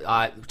feels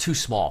too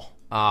small.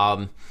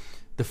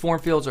 The form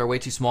fields are way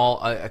too small.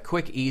 A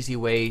quick, easy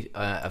way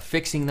of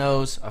fixing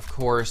those, of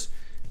course,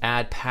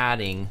 add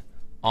padding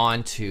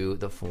onto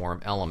the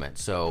form element.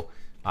 So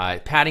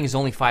padding is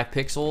only 5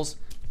 pixels.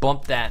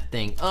 Bump that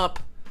thing up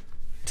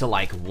to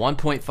like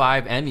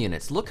 1.5 M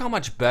units. Look how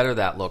much better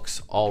that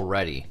looks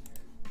already.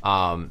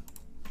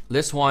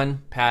 This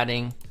one,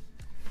 padding,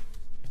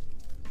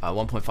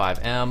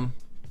 1.5 M.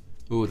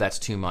 Ooh, that's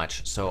too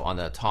much. So on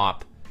the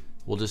top,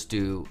 we'll just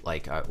do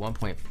like we'll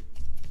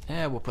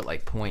put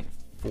like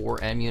 0.4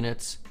 M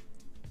units.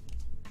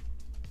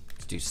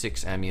 Let's do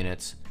 6 M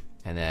units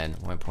and then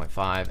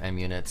 1.5 M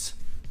units.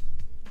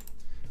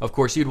 Of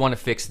course, you'd want to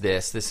fix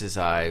this. This is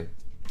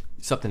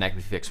something that can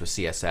be fixed with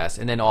CSS,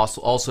 and then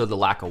also the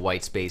lack of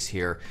white space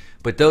here.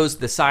 But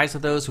the size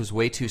of those was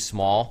way too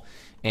small,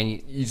 and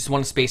you just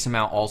want to space them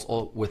out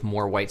also with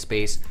more white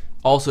space.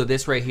 Also,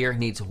 this right here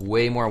needs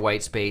way more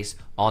white space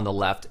on the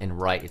left and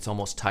right. It's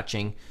almost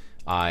touching.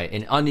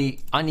 An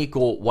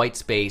unequal white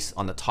space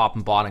on the top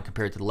and bottom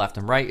compared to the left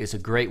and right is a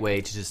great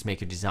way to just make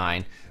your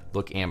design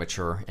look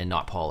amateur and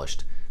not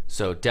polished.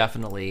 So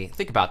definitely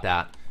think about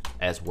that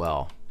as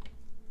well.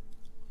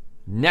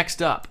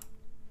 Next up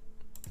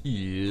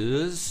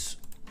is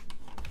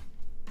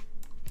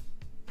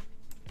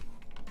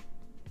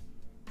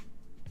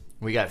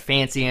we got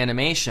fancy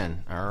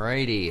animation.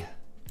 Alrighty.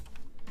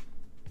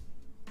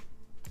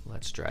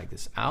 Let's drag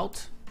this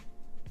out.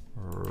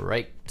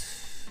 Right.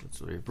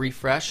 Let's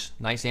refresh.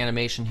 Nice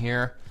animation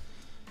here.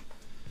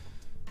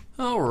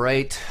 All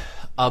right.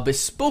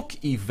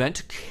 Bespoke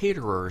event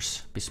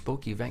caterers.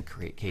 Bespoke event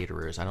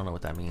caterers. I don't know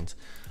what that means.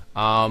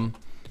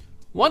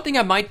 One thing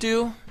I might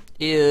do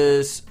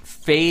is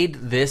fade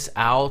this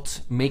out,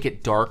 make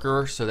it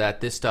darker so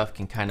that this stuff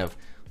can kind of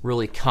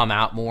really come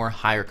out more,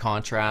 higher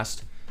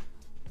contrast.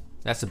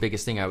 That's the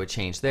biggest thing I would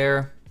change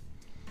there.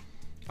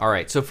 All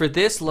right, so for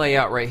this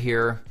layout right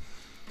here,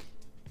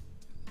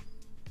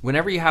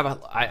 whenever you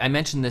have I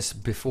mentioned this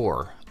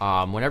before,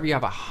 whenever you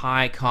have a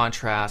high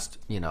contrast,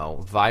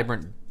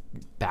 vibrant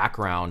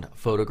background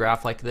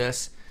photograph like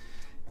this,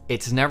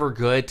 it's never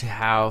good to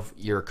have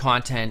your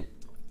content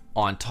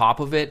on top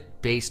of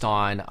it based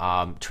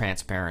on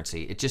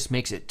transparency. It just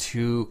makes it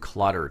too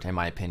cluttered, in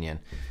my opinion.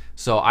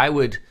 So I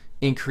would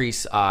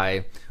increase,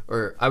 I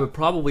would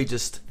probably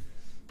just,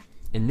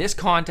 in this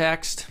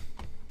context,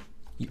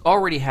 you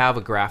already have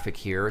a graphic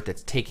here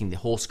that's taking the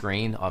whole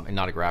screen, and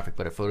not a graphic,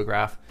 but a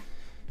photograph.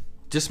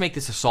 Just make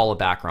this a solid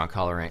background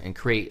color and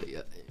create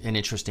an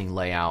interesting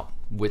layout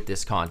with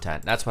this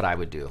content. That's what I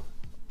would do.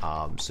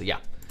 So yeah,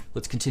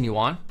 let's continue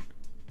on.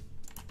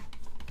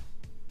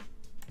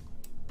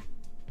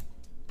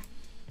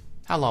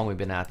 How long we've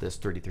been at this?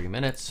 33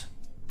 minutes.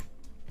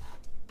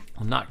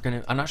 I'm not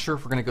sure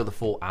if we're gonna go the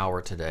full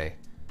hour today.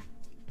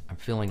 I'm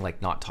feeling like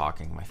not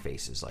talking. My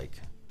face is like,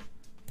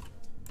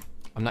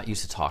 I'm not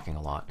used to talking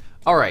a lot.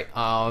 All right,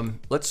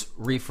 let's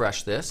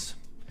refresh this.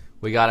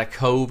 We got a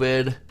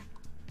COVID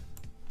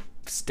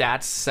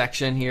stats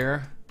section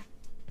here.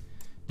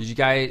 Did you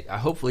guys,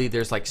 hopefully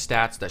there's like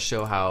stats that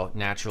show how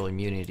natural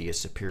immunity is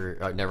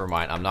superior. Never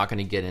mind, I'm not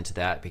gonna get into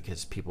that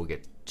because people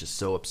get just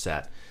so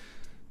upset.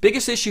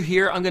 Biggest issue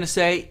here, I'm gonna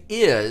say,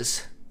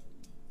 is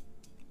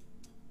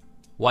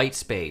white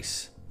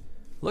space.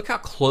 Look how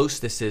close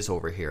this is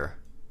over here.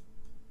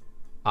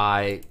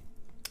 But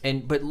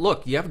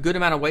look, you have a good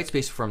amount of white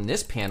space from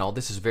this panel.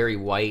 This is very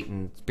white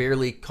and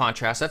barely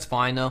contrast. That's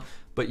fine though,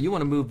 but you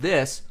wanna move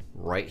this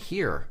right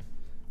here.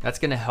 That's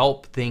gonna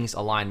help things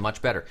align much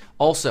better.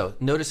 Also,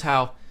 notice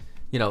how,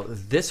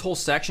 this whole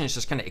section is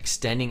just kind of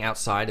extending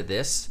outside of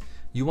this.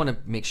 You wanna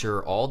make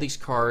sure all these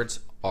cards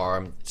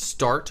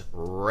start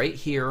right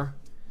here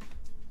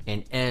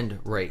and end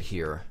right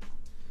here.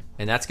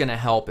 And that's gonna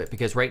help it,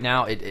 because right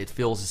now it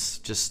feels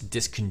just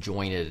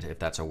disconjointed, if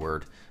that's a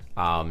word.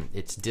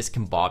 It's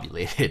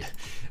discombobulated.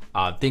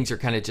 things are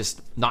kind of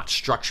just not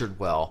structured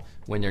well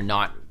when they're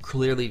not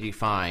clearly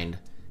defined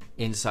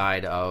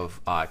inside of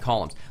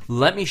columns.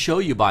 Let me show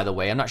you, by the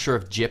way, I'm not sure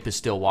if Jip is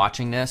still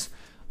watching this.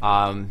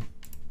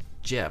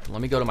 Jip,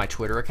 let me go to my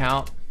Twitter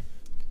account.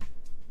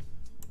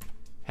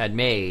 Had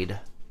made,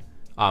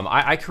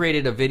 I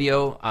created a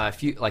video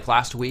like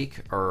last week,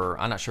 or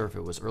I'm not sure if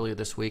it was earlier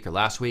this week or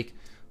last week,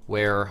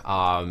 where,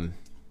 let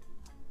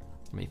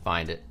me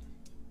find it,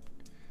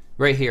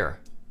 right here.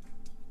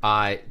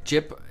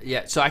 Jip,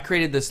 yeah, so I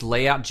created this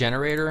layout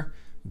generator.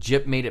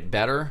 Jip made it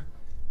better.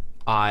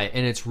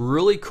 And it's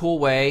really cool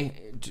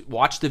way,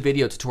 watch the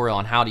video tutorial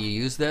on how to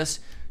use this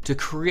to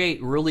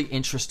create really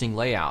interesting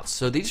layouts.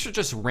 So these are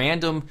just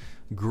random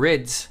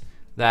grids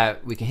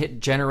that we can hit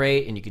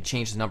generate, and you can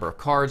change the number of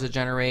cards it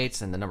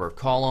generates and the number of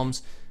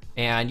columns.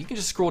 And you can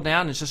just scroll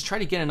down and just try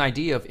to get an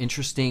idea of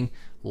interesting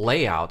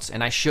layouts.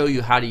 And I show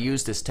you how to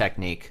use this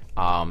technique.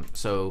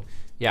 So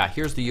yeah,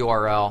 here's the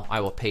URL.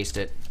 I will paste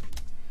it.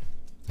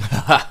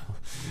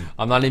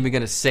 I'm not even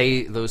going to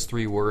say those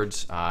 3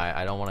 words.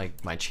 I don't want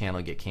my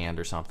channel to get canned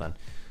or something.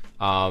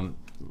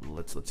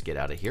 Let's get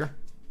out of here.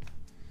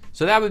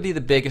 So that would be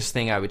the biggest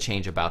thing I would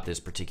change about this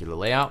particular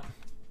layout.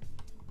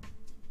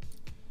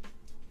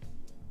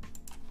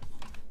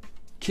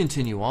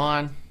 Continue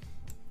on.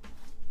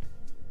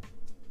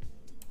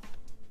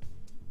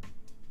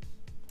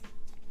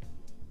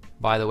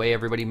 By the way,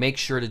 everybody, make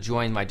sure to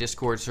join my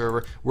Discord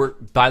server.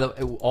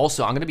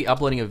 Also, I'm going to be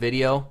uploading a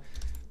video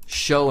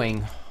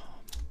showing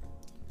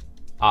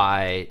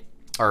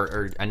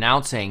or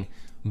announcing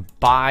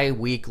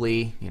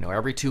bi-weekly,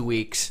 every 2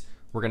 weeks,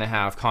 we're gonna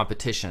have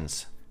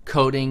competitions,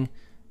 coding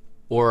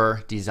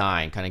or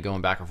design, kind of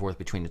going back and forth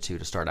between the two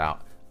to start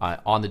out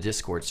on the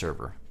Discord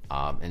server.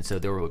 And so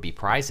there will be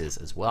prizes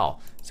as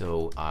well.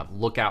 So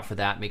look out for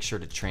that. Make sure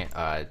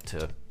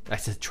to I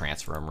said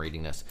transfer, I'm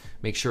reading this.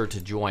 Make sure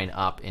to join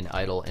up and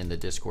idle in the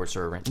Discord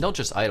server. And don't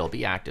just idle,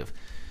 be active.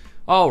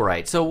 All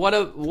right, so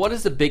what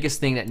is the biggest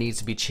thing that needs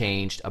to be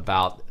changed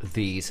about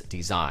these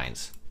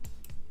designs?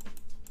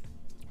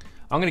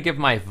 I'm gonna give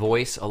my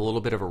voice a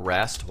little bit of a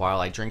rest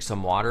while I drink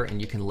some water, and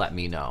you can let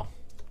me know.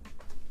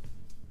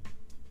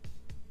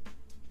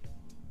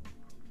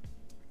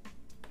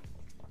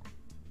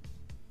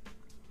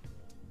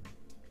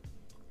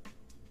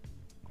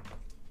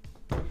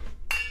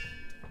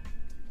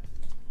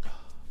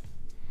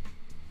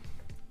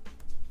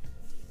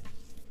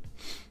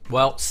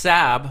 Well,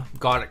 Sab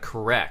got it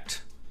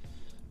correct.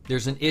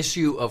 There's an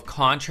issue of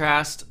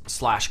contrast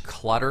 /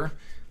 clutter,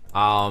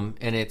 and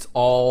it's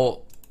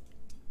all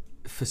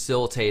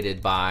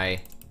facilitated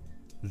by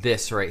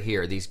this right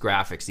here, these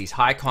graphics, these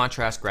high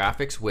contrast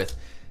graphics with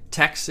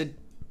text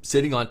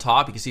sitting on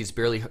top. You can see it's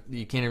barely,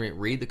 you can't even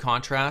read the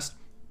contrast.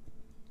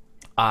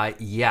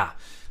 Yeah,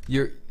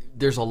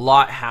 there's a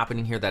lot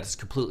happening here that is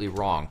completely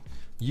wrong.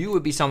 You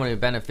would be someone who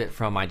would benefit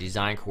from my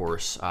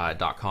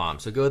DesignCourse.com.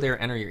 So go there,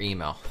 enter your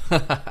email.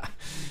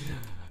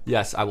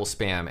 Yes, I will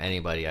spam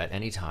anybody at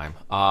any time.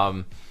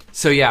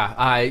 So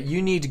yeah,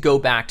 you need to go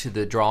back to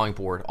the drawing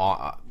board,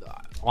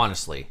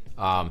 honestly.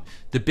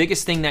 The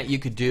biggest thing that you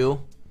could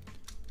do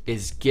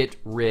is get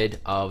rid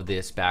of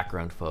this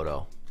background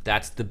photo.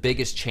 That's the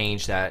biggest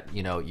change that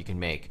you can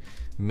make.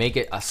 Make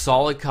it a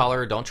solid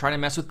color. Don't try to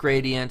mess with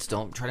gradients.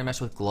 Don't try to mess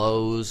with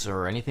glows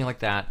or anything like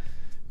that.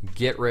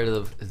 Get rid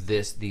of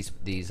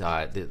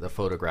the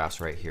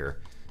photographs right here,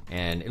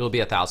 and it'll be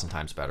 1,000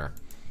 times better.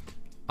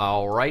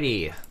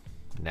 Alrighty,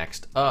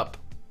 next up.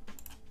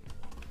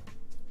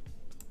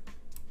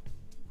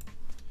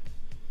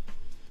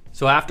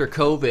 So after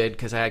COVID,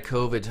 because I had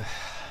COVID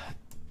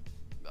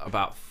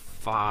about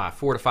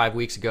 4 to 5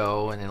 weeks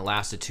ago, and it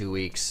lasted 2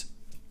 weeks,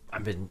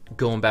 I've been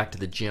going back to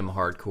the gym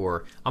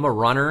hardcore. I'm a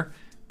runner,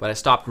 but I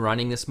stopped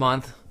running this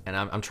month, and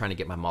I'm trying to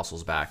get my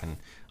muscles back. And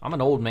I'm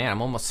an old man.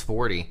 I'm almost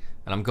 40.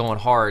 And I'm going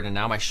hard, and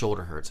now my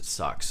shoulder hurts. It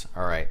sucks.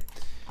 All right.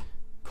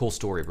 Cool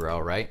story, bro,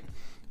 right?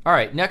 All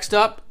right, next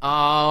up,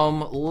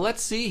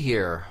 let's see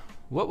here.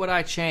 What would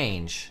I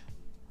change?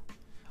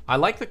 I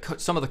like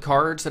some of the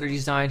cards that are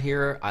designed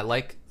here. I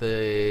like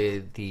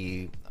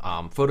the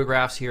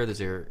photographs here. These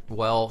are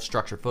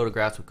well-structured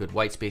photographs with good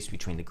white space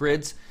between the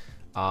grids.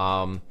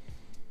 Ooh,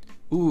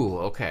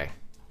 okay.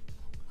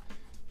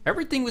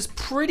 Everything was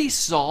pretty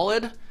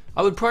solid.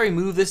 I would probably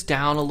move this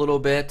down a little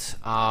bit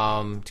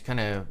to kind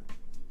of...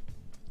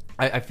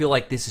 I feel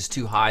like this is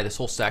too high, this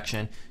whole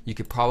section. You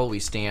could probably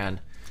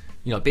stand,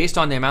 based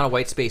on the amount of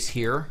white space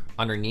here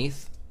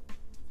underneath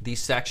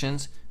these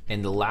sections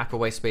and the lack of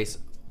white space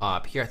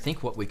up here, I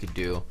think what we could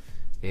do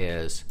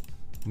is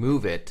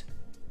move it.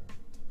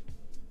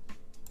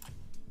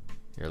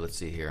 Here, let's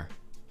see here.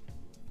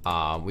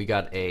 We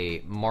got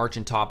a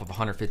margin top of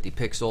 150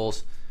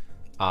 pixels.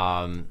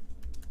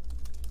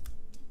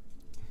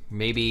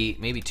 Maybe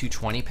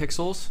 220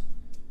 pixels.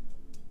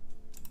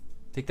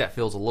 I think that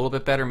feels a little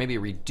bit better. Maybe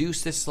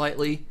reduce this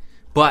slightly.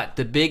 But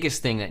the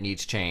biggest thing that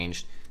needs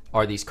changed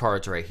are these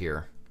cards right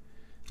here.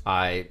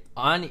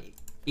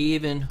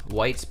 Uneven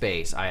white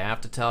space. I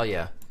have to tell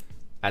you,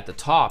 at the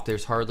top,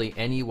 there's hardly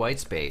any white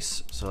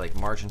space. So like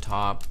margin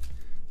top,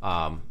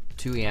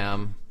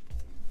 2em,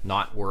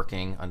 not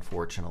working,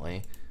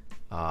 unfortunately.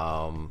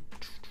 Yeah,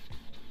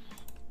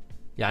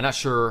 I'm not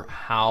sure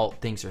how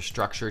things are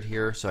structured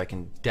here, so I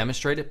can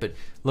demonstrate it, but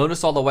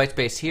notice all the white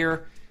space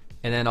here,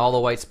 and then all the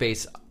white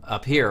space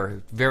up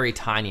here, very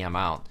tiny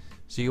amount.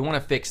 So you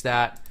want to fix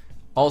that.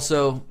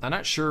 Also, I'm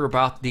not sure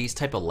about these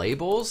type of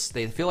labels.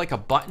 They feel like a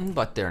button,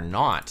 but they're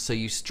not. So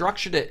you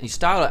structured it, you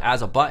styled it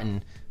as a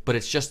button, but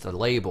it's just a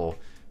label.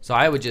 So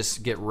I would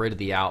just get rid of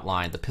the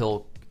outline, the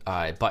pill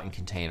button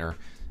container,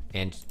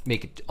 and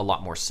make it a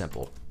lot more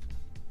simple.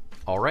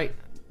 All right.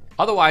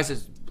 Otherwise,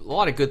 a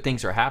lot of good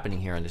things are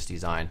happening here in this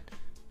design.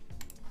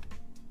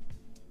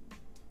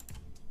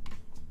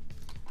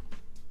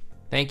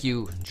 Thank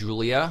you,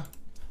 Julia.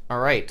 All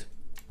right.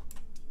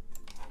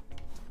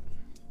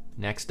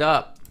 Next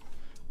up.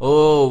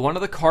 Oh, one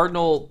of the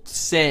cardinal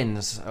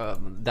sins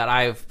that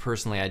I've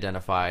personally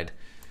identified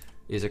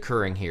is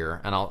occurring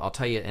here. And I'll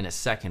tell you in a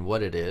second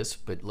what it is,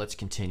 but let's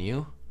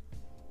continue.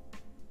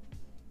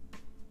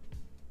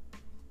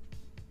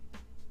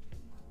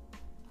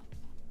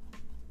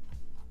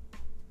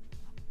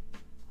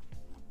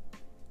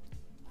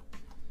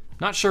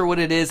 Not sure what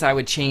it is I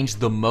would change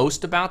the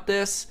most about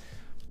this,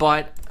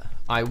 but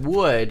I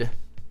would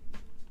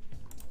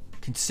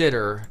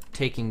consider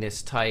taking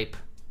this type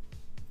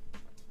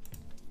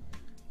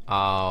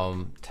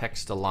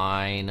text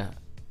align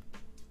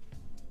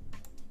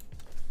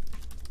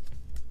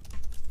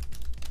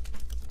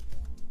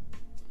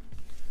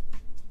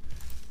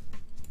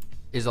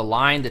is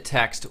align the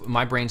text.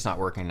 My brain's not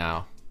working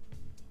now.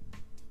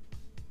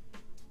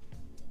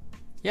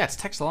 Yeah, it's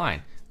text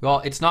align. Well,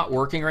 it's not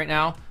working right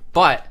now,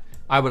 but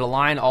I would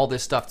align all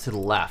this stuff to the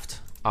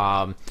left.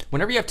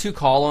 Whenever you have two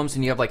columns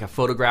and you have like a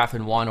photograph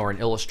in one or an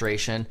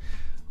illustration,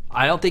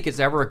 I don't think it's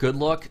ever a good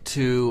look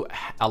to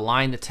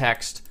align the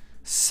text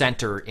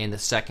center in the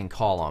second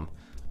column.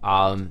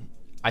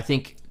 I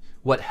think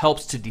what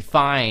helps to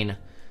define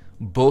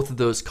both of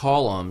those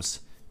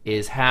columns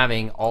is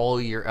having all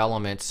your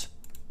elements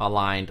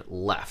aligned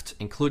left,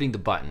 including the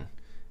button,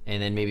 and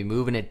then maybe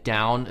moving it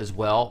down as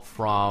well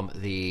from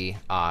the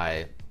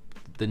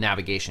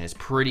navigation is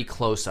pretty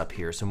close up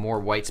here, so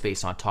more white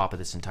space on top of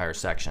this entire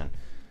section.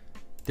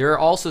 There are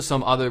also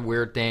some other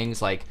weird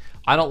things, like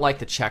I don't like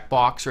the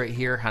checkbox right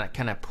here,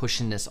 kind of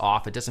pushing this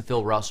off. It doesn't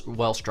feel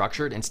well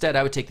structured. Instead,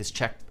 I would take this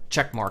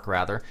check mark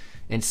rather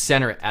and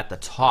center it at the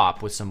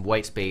top with some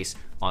white space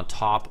on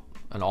top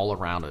and all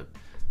around it.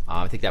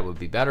 I think that would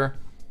be better.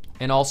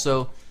 And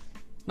also,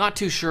 not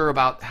too sure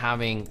about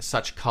having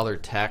such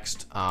colored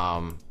text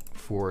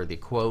for the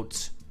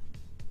quotes.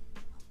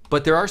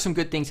 But there are some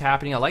good things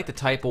happening. I like the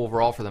type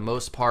overall for the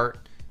most part.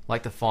 I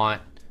like the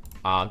font.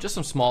 Just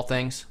some small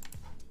things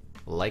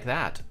like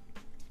that.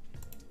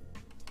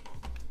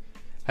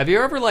 Have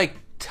you ever like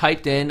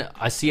typed in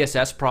a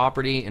CSS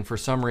property and for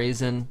some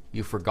reason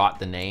you forgot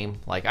the name?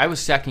 Like I was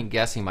second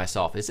guessing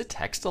myself. Is it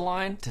text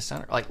align to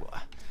center? Like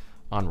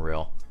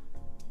unreal.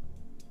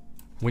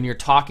 When you're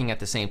talking at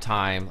the same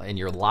time and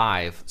you're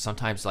live,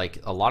 sometimes like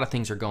a lot of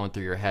things are going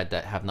through your head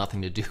that have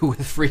nothing to do with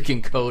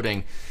freaking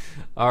coding.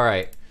 All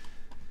right.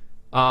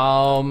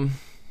 All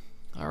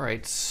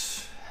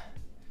right.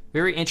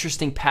 Very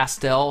interesting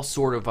pastel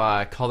sort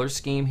of color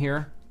scheme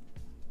here.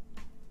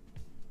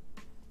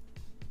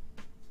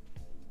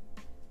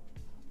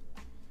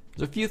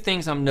 There's a few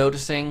things I'm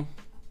noticing.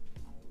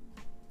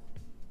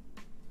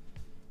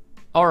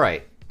 All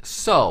right,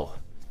 so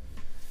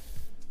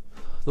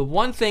the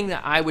one thing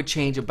that I would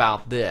change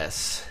about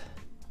this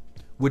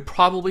would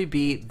probably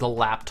be the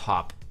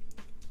laptop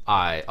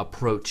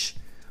approach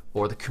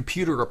or the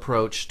computer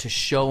approach to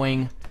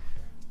showing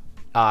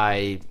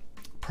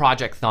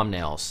project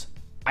thumbnails.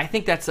 I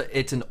think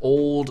it's an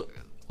old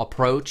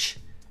approach.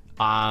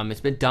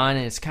 It's been done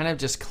and it's kind of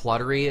just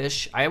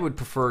cluttery-ish. I would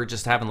prefer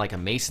just having like a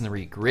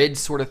masonry grid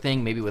sort of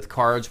thing, maybe with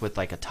cards with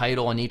like a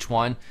title on each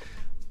one.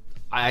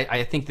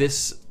 I think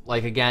this,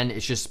 like again,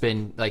 it's just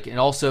been like, and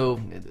also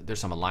there's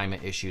some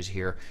alignment issues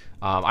here.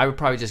 I would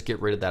probably just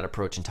get rid of that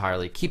approach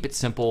entirely. Keep it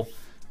simple.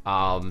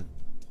 And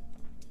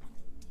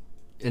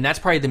that's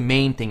probably the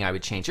main thing I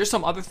would change. There's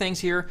some other things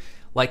here,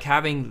 like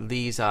having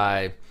these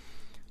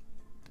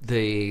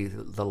the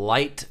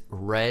light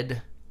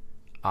red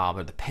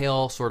or the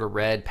pale sort of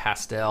red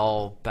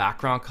pastel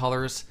background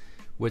colors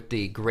with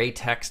the gray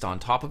text on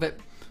top of it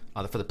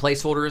for the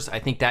placeholders. I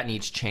think that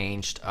needs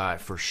changed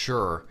for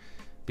sure,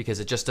 because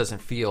it just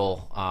doesn't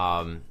feel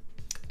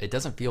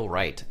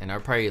right. And I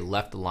probably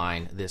left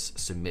align this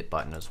submit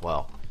button as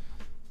well.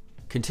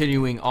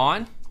 Continuing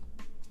on.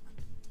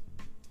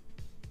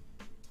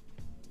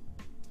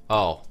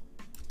 Oh,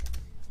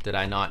 did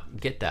I not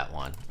get that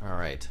one? All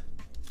right.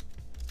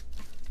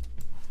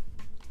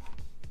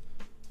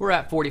 We're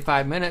at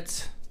 45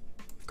 minutes.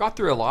 Got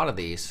through a lot of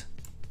these,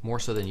 more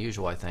so than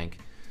usual, I think.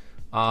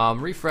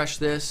 Refresh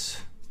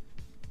this.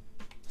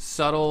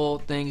 Subtle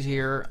things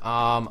here.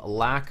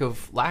 Lack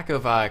of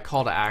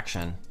call to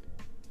action.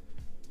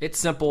 It's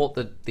simple.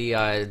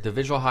 The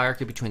visual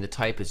hierarchy between the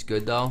type is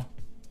good though.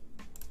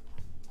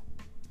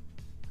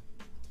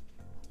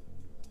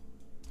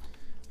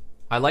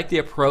 I like the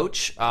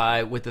approach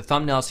with the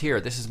thumbnails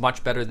here. This is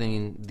much better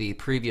than the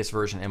previous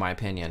version, in my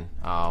opinion.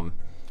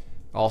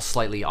 All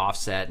slightly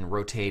offset and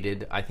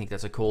rotated. I think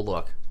that's a cool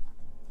look.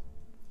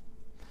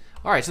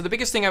 All right, so the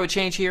biggest thing I would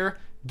change here,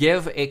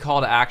 give a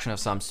call to action of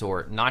some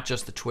sort, not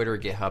just the Twitter,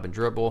 GitHub, and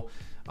Dribble.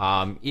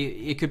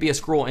 It could be a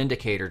scroll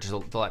indicator to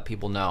let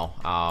people know.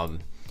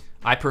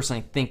 I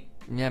personally think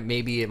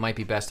maybe it might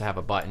be best to have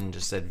a button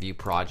just said view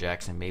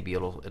projects, and maybe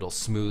it'll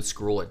smooth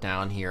scroll it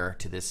down here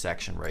to this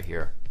section right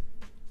here.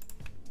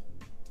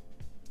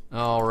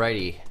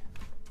 Alrighty.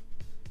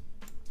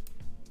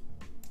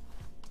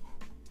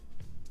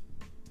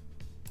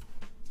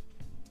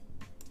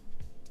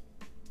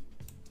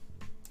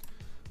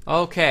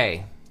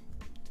 Okay.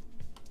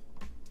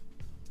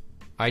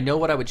 I know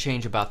what I would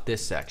change about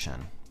this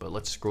section, but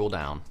let's scroll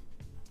down.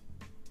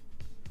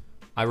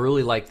 I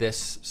really like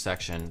this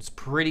section. It's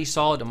pretty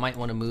solid. I might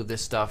want to move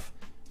this stuff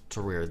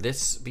to where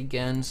this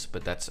begins,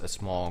 but that's a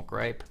small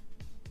gripe.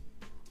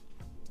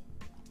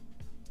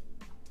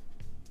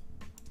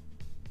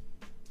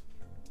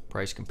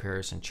 Price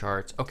comparison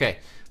charts. Okay,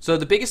 so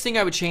the biggest thing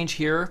I would change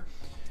here,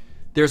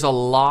 there's a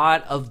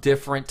lot of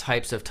different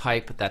types of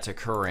type that's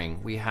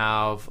occurring. We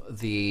have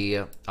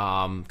the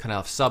kind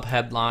of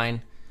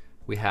sub-headline,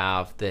 we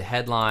have the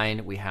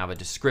headline, we have a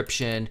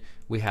description,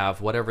 we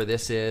have whatever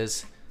this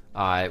is,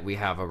 we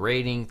have a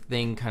rating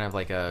thing, kind of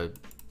like a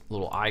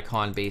little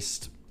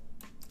icon-based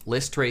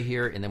list right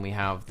here, and then we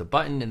have the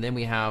button, and then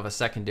we have a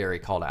secondary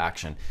call to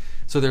action.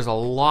 So there's a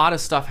lot of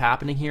stuff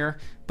happening here,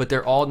 but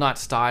they're all not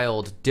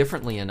styled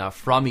differently enough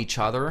from each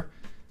other.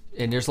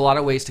 And there's a lot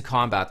of ways to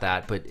combat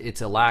that, but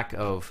it's a lack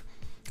of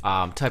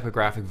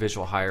typographic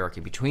visual hierarchy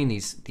between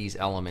these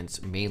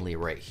elements, mainly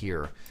right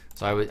here.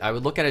 So I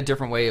would look at a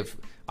different way of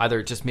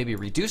either just maybe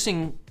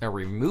reducing or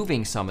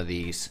removing some of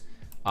these,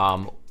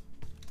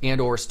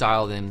 and or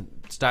styling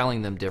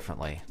them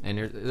differently. And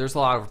there's a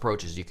lot of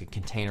approaches. You could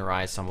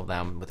containerize some of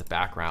them with a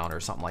background or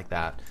something like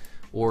that,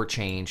 or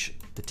change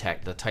the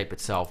type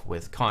itself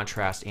with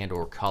contrast and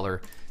or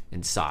color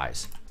and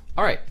size.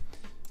 All right,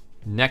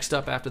 next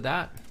up after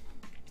that,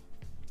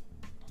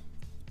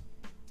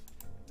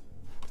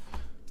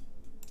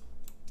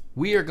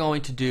 we are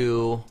going to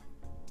do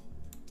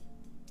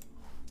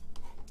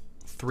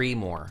 3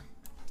 more,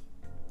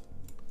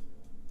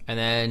 and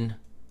then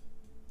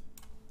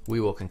we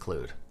will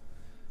conclude.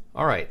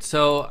 All right,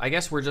 so I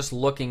guess we're just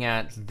looking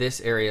at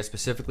this area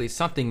specifically.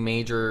 Something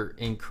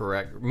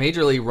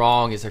majorly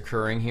wrong is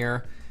occurring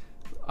here.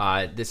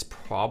 This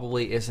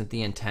probably isn't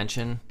the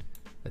intention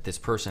that this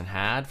person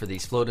had for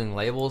these floating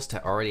labels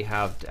to already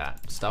have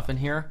that stuff in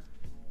here.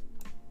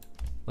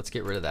 Let's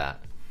get rid of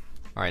that.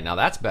 All right, now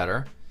that's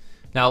better.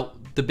 Now,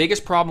 the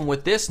biggest problem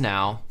with this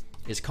now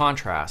is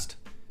contrast,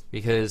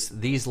 because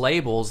these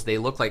labels, they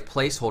look like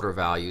placeholder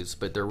values,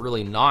 but they're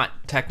really not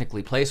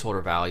technically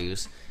placeholder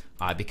values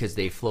because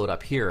they float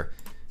up here.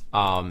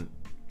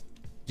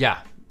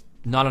 Yeah,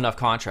 not enough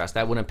contrast.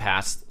 That wouldn't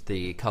pass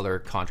the color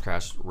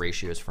contrast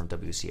ratios from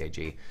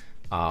WCAG.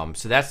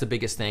 So that's the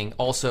biggest thing.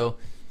 Also,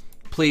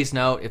 please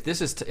note, if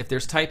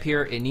there's type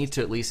here, it needs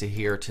to at least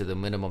adhere to the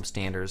minimum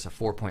standards of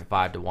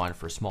 4.5 to 1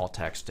 for small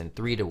text and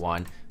 3 to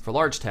 1 for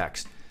large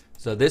text.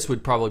 So this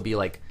would probably be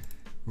like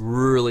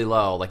really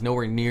low, like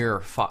nowhere near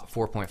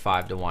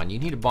 4.5 to 1. You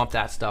need to bump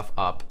that stuff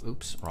up.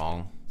 Oops,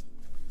 wrong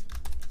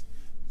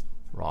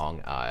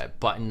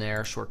button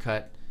there,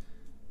 shortcut.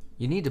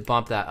 You need to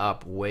bump that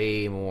up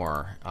way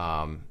more.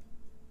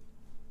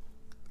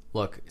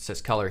 Look, it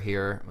says color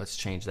here. Let's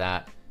change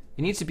that.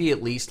 It needs to be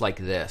at least like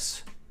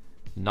this,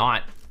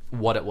 not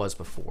what it was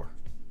before.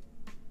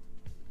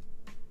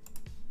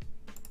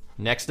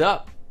 Next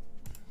up,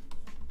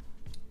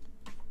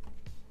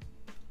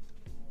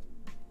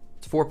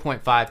 it's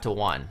 4.5 to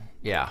 1.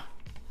 Yeah.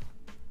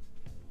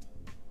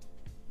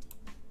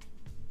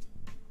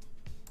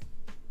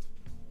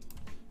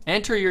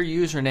 Enter your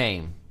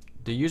username.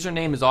 The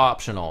username is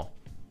optional.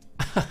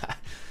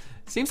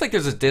 Seems like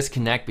there's a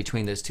disconnect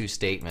between those two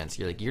statements.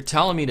 You're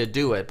telling me to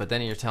do it, but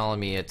then you're telling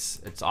me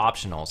it's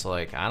optional. So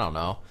like, I don't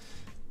know.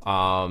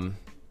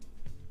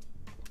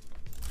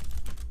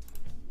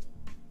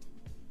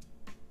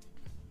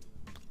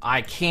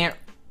 I can't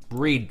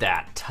read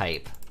that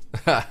type.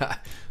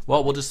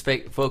 Well, we'll just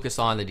focus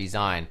on the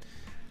design.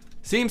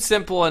 Seems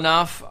simple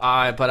enough,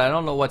 but I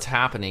don't know what's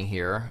happening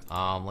here.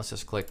 Let's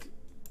just click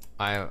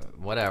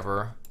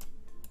whatever.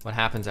 What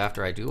happens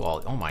after I do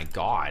all? Oh my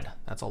God,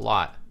 that's a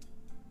lot.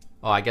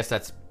 Oh, I guess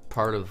that's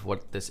part of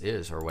what this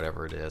is, or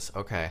whatever it is.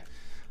 Okay.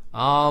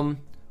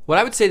 What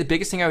I would say the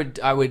biggest thing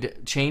I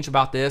would change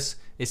about this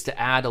is to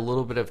add a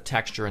little bit of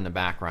texture in the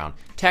background.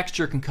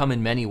 Texture can come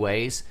in many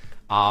ways.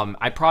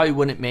 I probably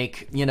wouldn't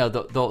make, you know,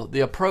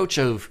 the approach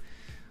of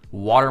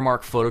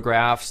watermark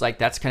photographs, like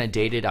that's kind of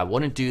dated. I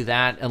wouldn't do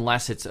that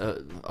unless it's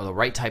the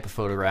right type of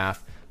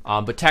photograph.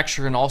 But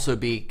texture can also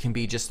can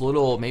be just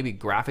little, maybe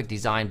graphic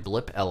design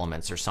blip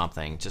elements or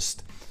something.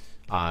 Just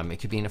it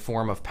could be in a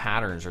form of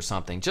patterns or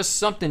something. Just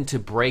something to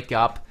break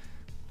up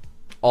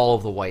all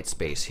of the white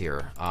space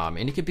here.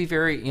 And it could be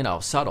very, you know,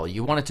 subtle.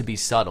 You want it to be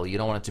subtle. You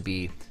don't want it to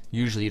be,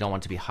 usually you don't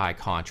want it to be high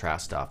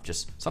contrast stuff.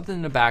 Just something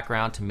in the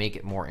background to make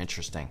it more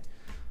interesting.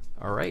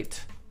 All right.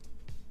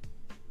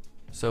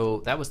 So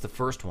that was the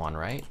first one,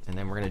 right? And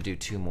then we're gonna do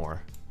 2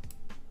 more.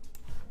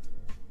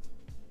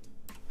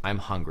 I'm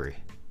hungry.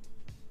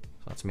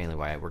 So that's mainly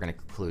why we're gonna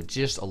conclude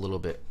just a little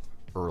bit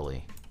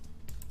early.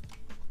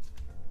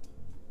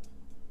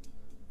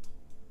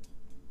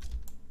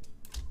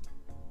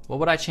 What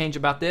would I change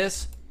about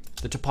this?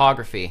 The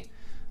typography.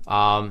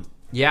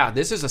 Yeah,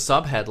 this is a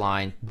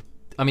sub-headline.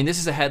 I mean, this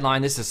is a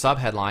headline, this is a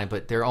sub-headline,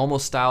 but they're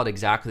almost styled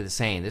exactly the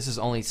same. This is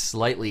only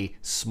slightly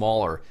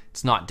smaller.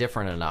 It's not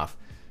different enough.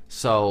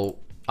 So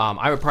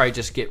I would probably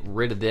just get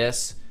rid of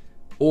this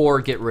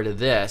or get rid of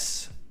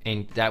this,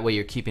 and that way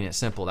you're keeping it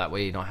simple. That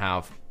way you don't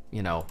have,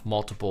 you know,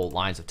 multiple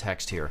lines of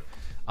text here.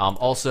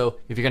 Also,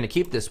 if you're gonna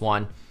keep this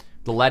one,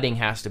 the leading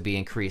has to be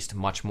increased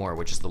much more,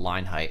 which is the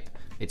line height.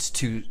 It's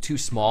too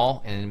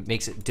small and it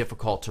makes it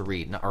difficult to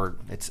read, or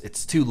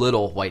it's too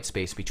little white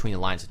space between the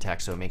lines of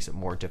text, so it makes it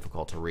more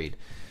difficult to read.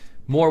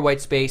 More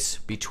white space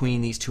between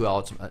these 2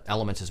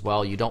 elements as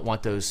well. You don't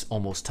want those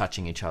almost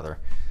touching each other.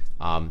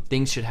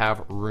 Things should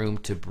have room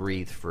to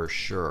breathe for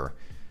sure.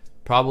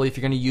 Probably if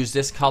you're going to use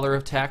this color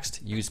of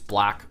text, use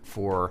black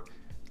for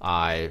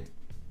the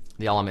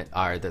element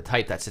or the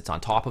type that sits on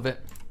top of it,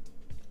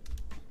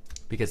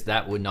 because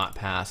that would not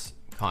pass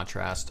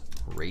contrast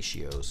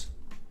ratios.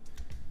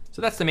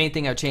 So that's the main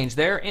thing I've changed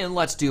there. And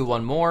let's do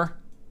one more.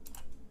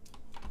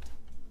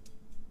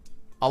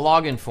 A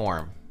login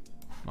form.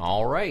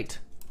 All right.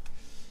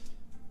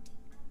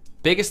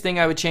 Biggest thing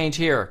I would change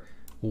here,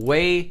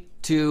 way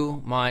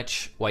too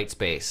much white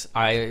space.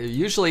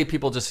 Usually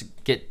people just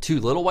get too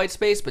little white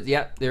space, but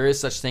yeah, there is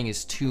such thing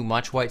as too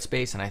much white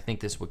space, and I think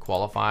this would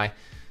qualify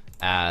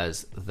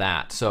as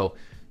that. So,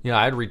 you know,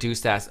 I'd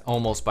reduce that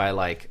almost by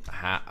like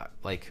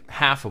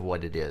half of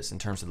what it is in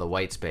terms of the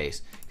white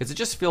space, because it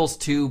just feels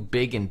too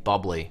big and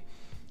bubbly.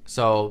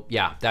 So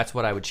yeah, that's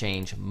what I would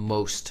change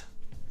most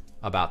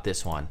about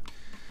this one.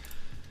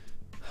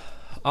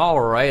 All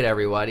right,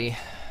 everybody.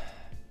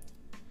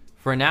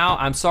 For now,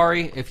 I'm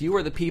sorry if you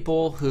were the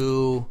people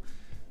who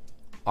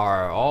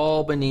are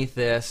all beneath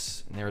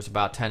this, and there's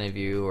about 10 of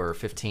you or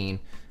 15.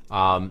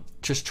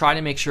 Just try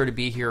to make sure to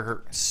be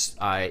here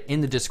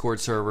in the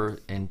Discord server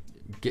and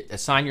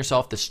assign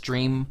yourself the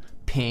stream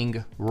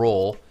ping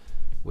role,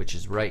 which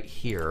is right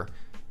here.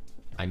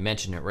 I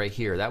mentioned it right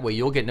here. That way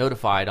you'll get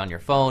notified on your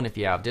phone if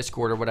you have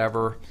Discord or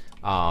whatever,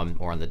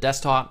 or on the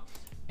desktop,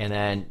 and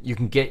then you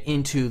can get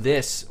into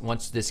this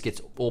once this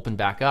gets opened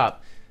back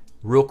up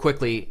real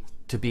quickly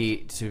to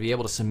be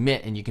able to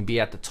submit, and you can be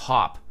at the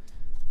top,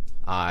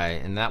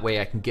 and that way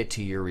I can get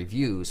to your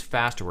reviews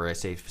faster where I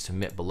say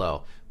submit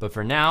below. But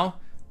for now,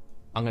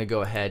 I'm gonna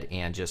go ahead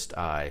and just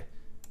go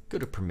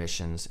to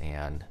permissions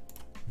and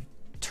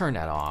turn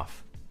that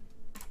off.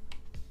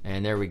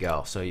 And there we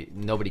go. So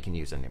nobody can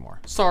use it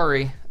anymore.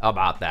 Sorry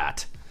about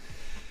that.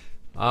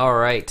 All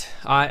right.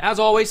 As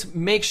always,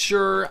 make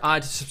sure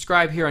to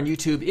subscribe here on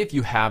YouTube if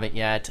you haven't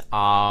yet.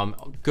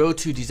 Go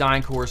to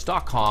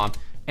DesignCourse.com.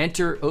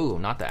 Enter, oh,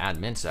 not the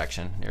admin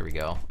section. There we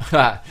go.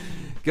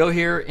 Go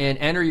here and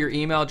enter your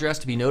email address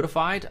to be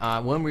notified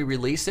when we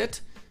release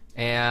it.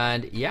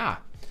 And yeah.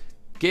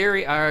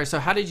 Gary, so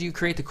how did you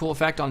create the cool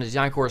effect on the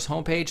DesignCourse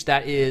homepage?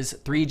 That is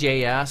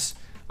Three.js.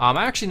 I'm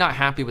actually not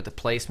happy with the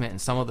placement and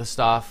some of the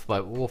stuff,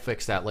 but we'll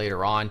fix that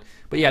later on.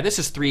 But yeah, this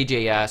is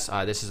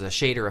Three.js. This is a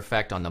shader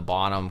effect on the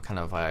bottom, kind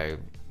of a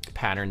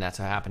pattern that's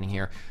happening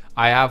here.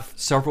 I have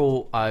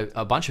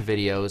a bunch of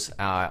videos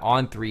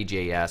on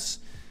Three.js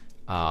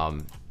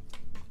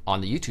on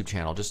the YouTube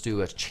channel. Just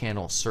do a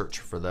channel search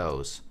for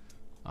those.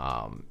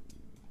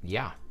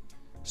 Yeah.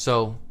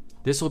 So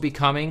this will be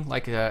coming,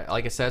 like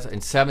it says, in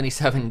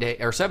 77 days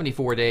or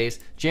 74 days,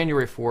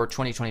 January 4,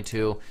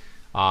 2022.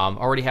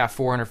 Already have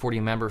 440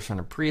 members from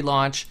the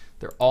pre-launch.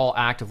 They're all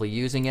actively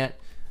using it.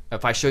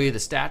 If I show you the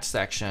stats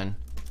section,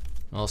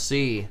 we'll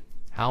see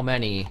how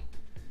many.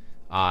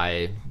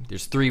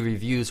 There's 3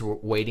 reviews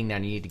waiting that I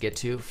need to get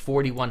to.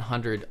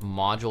 4,100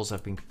 modules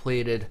have been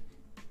completed.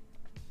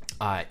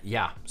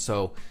 Yeah,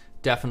 so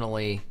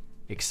definitely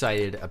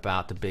excited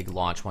about the big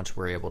launch once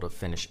we're able to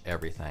finish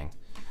everything.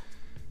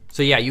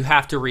 So yeah, you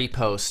have to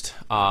repost.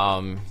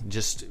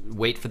 Just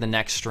wait for the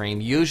next stream.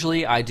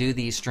 Usually I do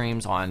these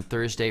streams on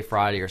Thursday,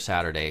 Friday, or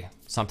Saturday.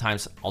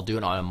 Sometimes I'll do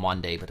it on a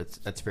Monday, but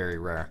that's very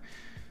rare.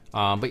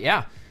 But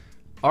yeah.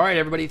 All right,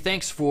 everybody.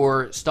 Thanks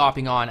for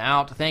stopping on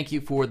out. Thank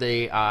you for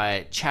the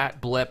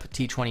chat blip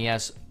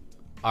T20S,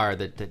 or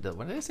the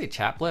what did I say?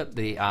 Chat blip.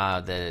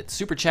 The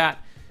super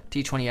chat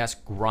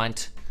T20S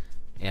grunt.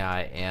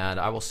 And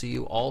I will see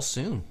you all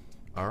soon.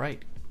 All right.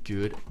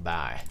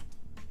 Goodbye.